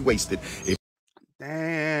be money wasted.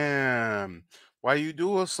 Damn. Why you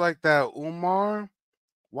do us like that, Umar?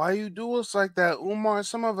 Why you do us like that, Umar?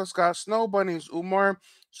 Some of us got snow bunnies, Umar.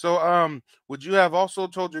 So, would you have also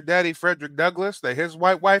told your daddy, Frederick Douglass, that his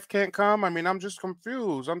white wife can't come? I mean, I'm just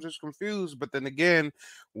confused. But then again,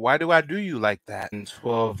 why do I do you like that? In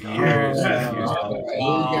 12 years, if you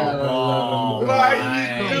Why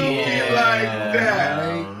you do me like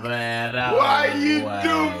that? Why you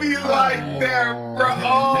do me like that,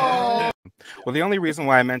 bro? Well, the only reason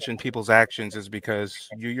why I mentioned people's actions is because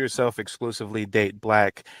you yourself exclusively date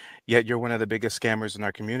black, yet you're one of the biggest scammers in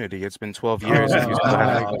our community. It's been 12 years if you still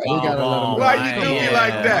have Why you do me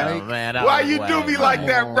like that? Why you do me like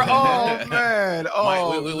that, bro? Oh, man.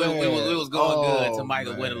 Oh, we was going good till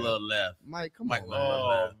Michael went a little left. Mike, come Mike on. went a little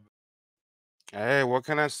left. Hey, what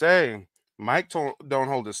can I say? Mike don't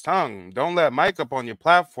hold his tongue. Don't let Mike up on your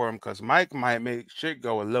platform because Mike might make shit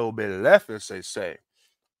go a little bit left, as they say.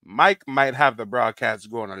 Mike might have the broadcast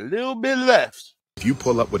going a little bit left. If you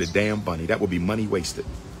pull up with a damn bunny, that will be money wasted.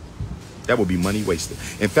 That will be money wasted.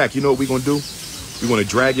 In fact, you know what we're going to do? We're going to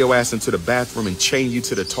drag your ass into the bathroom and chain you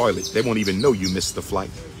to the toilet. They won't even know you missed the flight.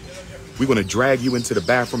 We're going to drag you into the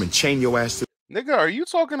bathroom and chain your ass to... Nigga, are you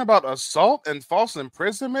talking about assault and false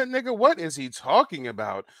imprisonment, nigga? What is he talking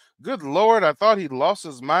about? Good Lord, I thought he'd lost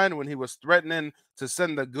his mind when he was threatening to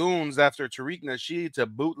send the goons after Tariq Nasheed to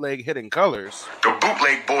bootleg Hidden Colors. The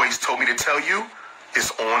bootleg boys told me to tell you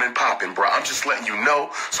it's on and popping, bro. I'm just letting you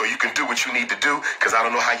know so you can do what you need to do because I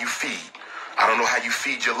don't know how you feed. I don't know how you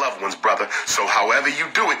feed your loved ones, brother. So however you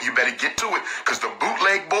do it, you better get to it because the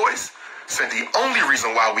bootleg boys said the only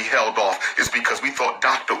reason why we held off is because we thought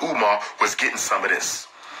Dr. Umar was getting some of this.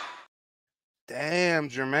 Damn,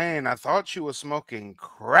 Jermaine, I thought you were smoking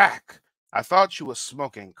crack. I thought you were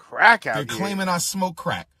smoking crack out They're here. claiming I smoke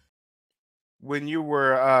crack. When you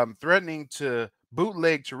were threatening to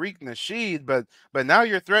bootleg Tariq Nasheed, but now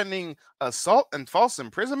you're threatening assault and false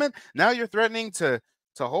imprisonment. Now you're threatening to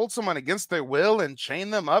hold someone against their will and chain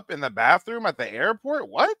them up in the bathroom at the airport.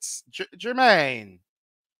 What, Jermaine?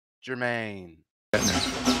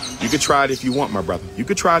 You could try it if you want, my brother. You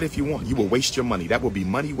could try it if you want. You will waste your money. That will be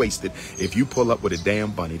money wasted if you pull up with a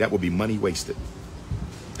damn bunny. That will be money wasted.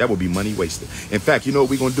 That will be money wasted. In fact, you know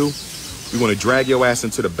what we're going to do? We're going to drag your ass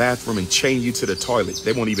into the bathroom and chain you to the toilet.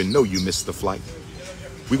 They won't even know you missed the flight.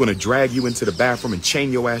 We're going to drag you into the bathroom and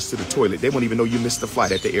chain your ass to the toilet. They won't even know you missed the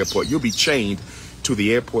flight at the airport. You'll be chained to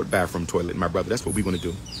the airport bathroom toilet, my brother. That's what we're going to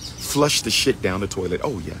do. Flush the shit down the toilet.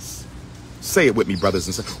 Oh, yes. Say it with me, brothers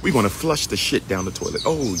and sisters. We're going to flush the shit down the toilet.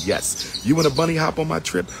 Oh, yes. You want a bunny hop on my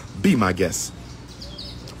trip? Be my guest.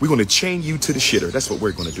 We're going to chain you to the shitter. That's what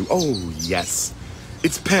we're going to do. Oh, yes.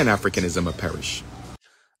 It's Pan-Africanism a perish.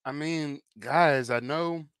 I mean, guys, I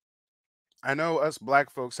know us black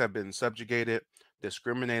folks have been subjugated,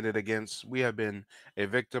 discriminated against. We have been a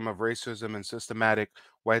victim of racism and systematic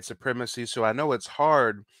white supremacy. So I know it's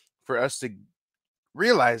hard for us to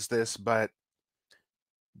realize this, but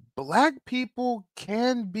black people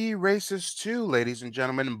can be racist too, ladies and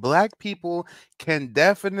gentlemen. Black people can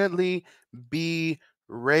definitely be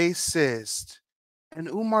racist. And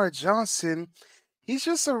Umar Johnson, he's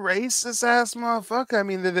just a racist ass motherfucker. I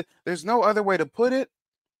mean, there's no other way to put it.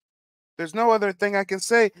 There's no other thing I can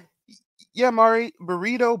say. Yeah, Mari,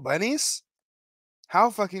 burrito bunnies? How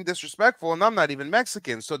fucking disrespectful. And I'm not even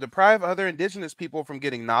Mexican. So deprive other indigenous people from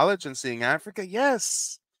getting knowledge and seeing Africa?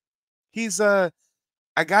 Yes. He's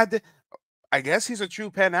I guess he's a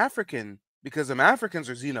true Pan-African because them Africans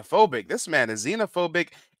are xenophobic. This man is xenophobic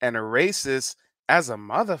and a racist as a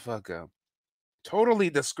motherfucker. Totally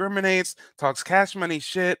discriminates, talks cash money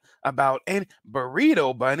shit about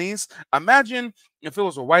burrito bunnies. Imagine if it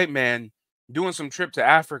was a white man doing some trip to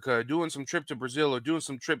Africa, doing some trip to Brazil, or doing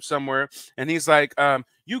some trip somewhere, and he's like,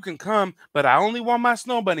 you can come, but I only want my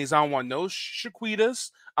snow bunnies. I don't want no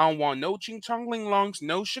Shaquitas. I don't want no Ching Chong Ling Longs,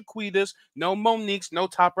 no Shaquitas, no Moniques, no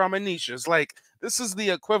Top Ramanishas. Like, this is the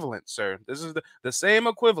equivalent, sir. This is the same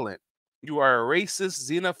equivalent. You are a racist,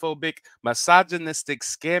 xenophobic, misogynistic,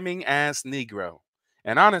 scamming ass Negro.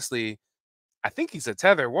 And honestly, I think he's a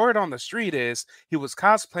tether. Word on the street is he was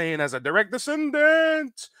cosplaying as a direct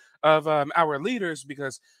descendant of our leaders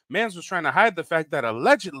because Mans was trying to hide the fact that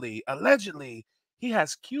allegedly, he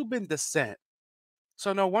has Cuban descent.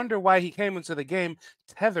 So no wonder why he came into the game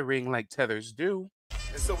tethering like tethers do.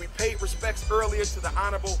 And so we paid respects earlier to the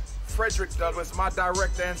Honorable Frederick Douglass, my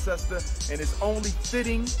direct ancestor, and it's only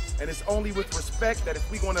fitting and it's only with respect that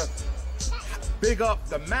if we're gonna big up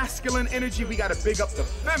the masculine energy, we gotta big up the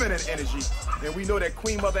feminine energy. And we know that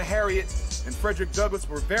Queen Mother Harriet and Frederick Douglass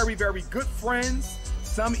were very, very good friends.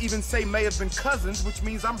 Some even say may have been cousins, which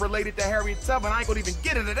means I'm related to Harriet Tubman. I ain't gonna even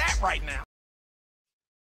get into that right now.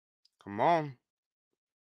 Come on.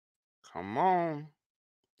 Come on.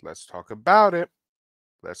 Let's talk about it.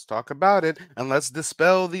 Let's talk about it, and let's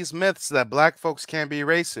dispel these myths that black folks can't be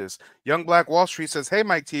racist. Young Black Wall Street says, hey,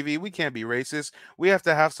 Mike TV, we can't be racist. We have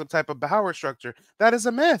to have some type of power structure. That is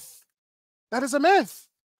a myth. That is a myth.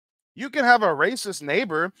 You can have a racist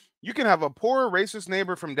neighbor. You can have a poor racist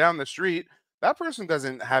neighbor from down the street. That person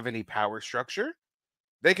doesn't have any power structure.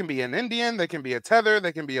 They can be an Indian. They can be a tether.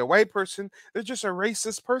 They can be a white person. They're just a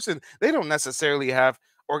racist person. They don't necessarily have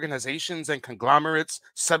organizations and conglomerates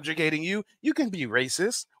subjugating you. You can be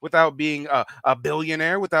racist without being a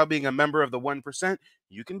billionaire, without being a member of the 1%.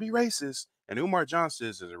 You can be racist. And Umar Johnson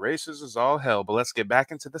is as racist as all hell. But let's get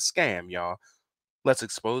back into the scam, y'all. Let's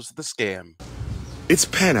expose the scam. It's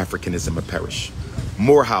Pan-Africanism a perish.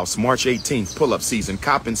 Morehouse, March 18th, pull-up season.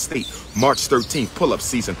 Coppin State, March 13th, pull-up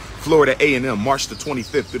season. Florida A&M, March the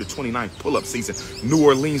 25th through the 29th, pull-up season. New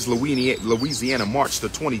Orleans, Louisiana, March the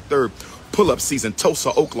 23rd, pull-up season.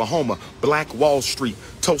 Tulsa, Oklahoma, Black Wall Street,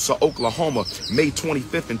 Tulsa, Oklahoma, May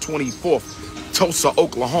 25th and 24th. Tulsa,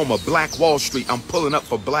 Oklahoma, Black Wall Street. I'm pulling up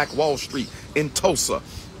for Black Wall Street in Tulsa.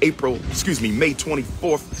 May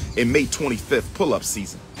 24th and May 25th, pull-up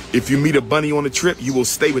season. If you meet a bunny on the trip, you will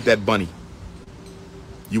stay with that bunny.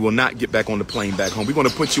 You will not get back on the plane back home. We're going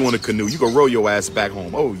to put you on a canoe. You're going to row your ass back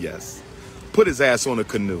home. Oh, yes. Put his ass on a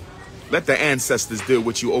canoe. Let the ancestors deal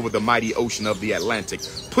with you over the mighty ocean of the Atlantic.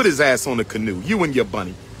 Put his ass on a canoe, you and your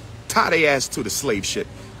bunny. Tie their ass to the slave ship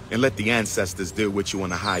and let the ancestors deal with you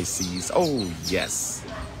on the high seas. Oh, yes.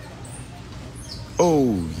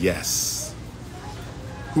 Oh, yes.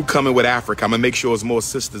 Who coming with Africa? I'm going to make sure it's more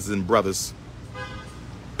sisters than brothers.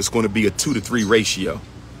 It's going to be a 2 to 3 ratio.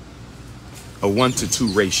 A 1 to 2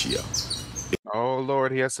 ratio. Oh,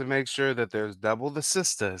 Lord, he has to make sure that there's double the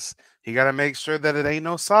sisters. He got to make sure that it ain't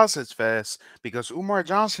no sausage fest because Umar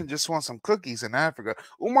Johnson just wants some cookies in Africa.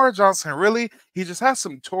 Umar Johnson, really? He just has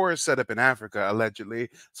some tours set up in Africa, allegedly.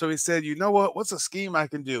 So he said, you know what? What's a scheme I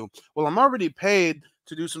can do? Well, I'm already paid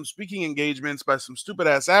to do some speaking engagements by some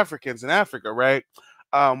stupid-ass Africans in Africa, right?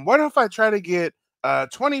 What if I try to get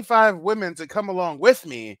 25 women to come along with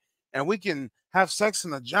me and we can have sex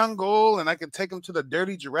in the jungle and I can take them to the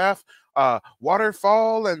dirty giraffe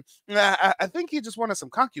waterfall? And I think he just wanted some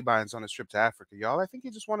concubines on his trip to Africa, y'all. I think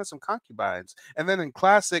he just wanted some concubines. And then in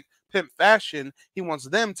classic pimp fashion, he wants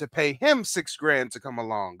them to pay him $6 grand to come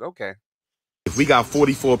along. Okay. If we got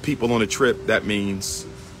 44 people on a trip, that means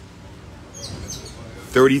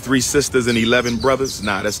 33 sisters and 11 brothers.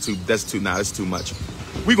 Nah, that's too much.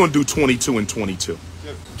 We're going to do 22 and 22.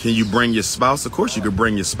 Can you bring your spouse? Of course you could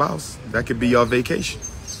bring your spouse. That could be your vacation.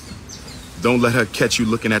 Don't let her catch you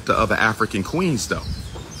looking at the other African queens, though.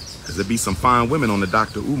 Because there'll be some fine women on the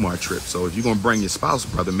Dr. Umar trip. So if you're going to bring your spouse,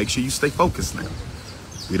 brother, make sure you stay focused now.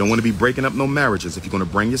 We don't want to be breaking up no marriages. If you're going to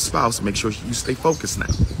bring your spouse, make sure you stay focused now.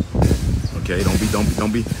 Okay,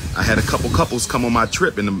 don't be. I had a couple couples come on my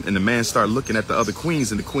trip and the man started looking at the other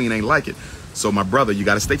queens and the queen ain't like it. So my brother, you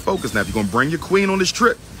got to stay focused now. If you're going to bring your queen on this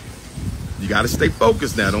trip, you got to stay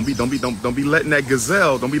focused now. Don't be letting that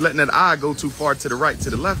gazelle, don't be letting that eye go too far to the right, to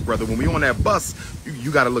the left, brother. When we on that bus,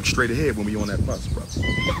 you got to look straight ahead when we on that bus, brother.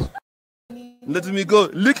 Let me go.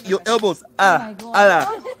 Lick your elbows. Let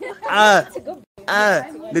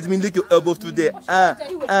me lick your elbows today.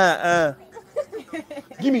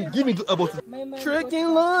 Give me the elbows. Tricking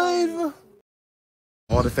live.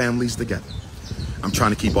 All the families together. I'm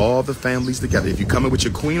trying to keep all the families together. If you're coming with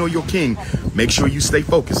your queen or your king, make sure you stay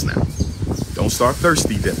focused now. Don't start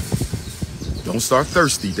thirsty dipping. Don't start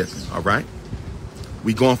thirsty dipping, all right?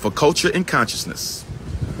 We going for culture and consciousness.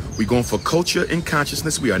 We going for culture and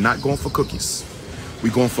consciousness. We are not going for cookies.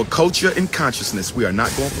 We going for culture and consciousness. We are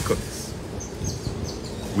not going for cookies.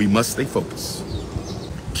 We must stay focused.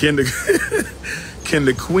 Can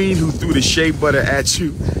the queen who threw the shea butter at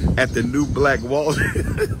you at the new Black Wall,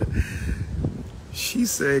 she He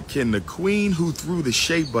said, can the queen who threw the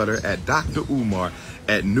shea butter at Dr. Umar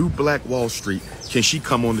at New Black Wall Street, can she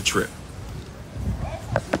come on the trip?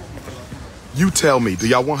 You tell me, do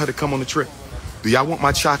y'all want her to come on the trip? Do y'all want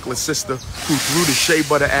my chocolate sister who threw the shea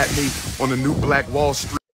butter at me on the New Black Wall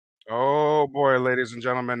Street? Oh boy, ladies and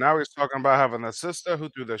gentlemen. Now he's talking about having a sister who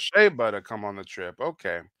threw the shea butter come on the trip.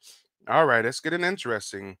 Okay. All right, it's getting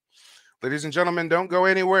interesting. Ladies and gentlemen, don't go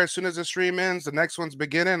anywhere. As soon as the stream ends, the next one's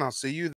beginning. I'll see you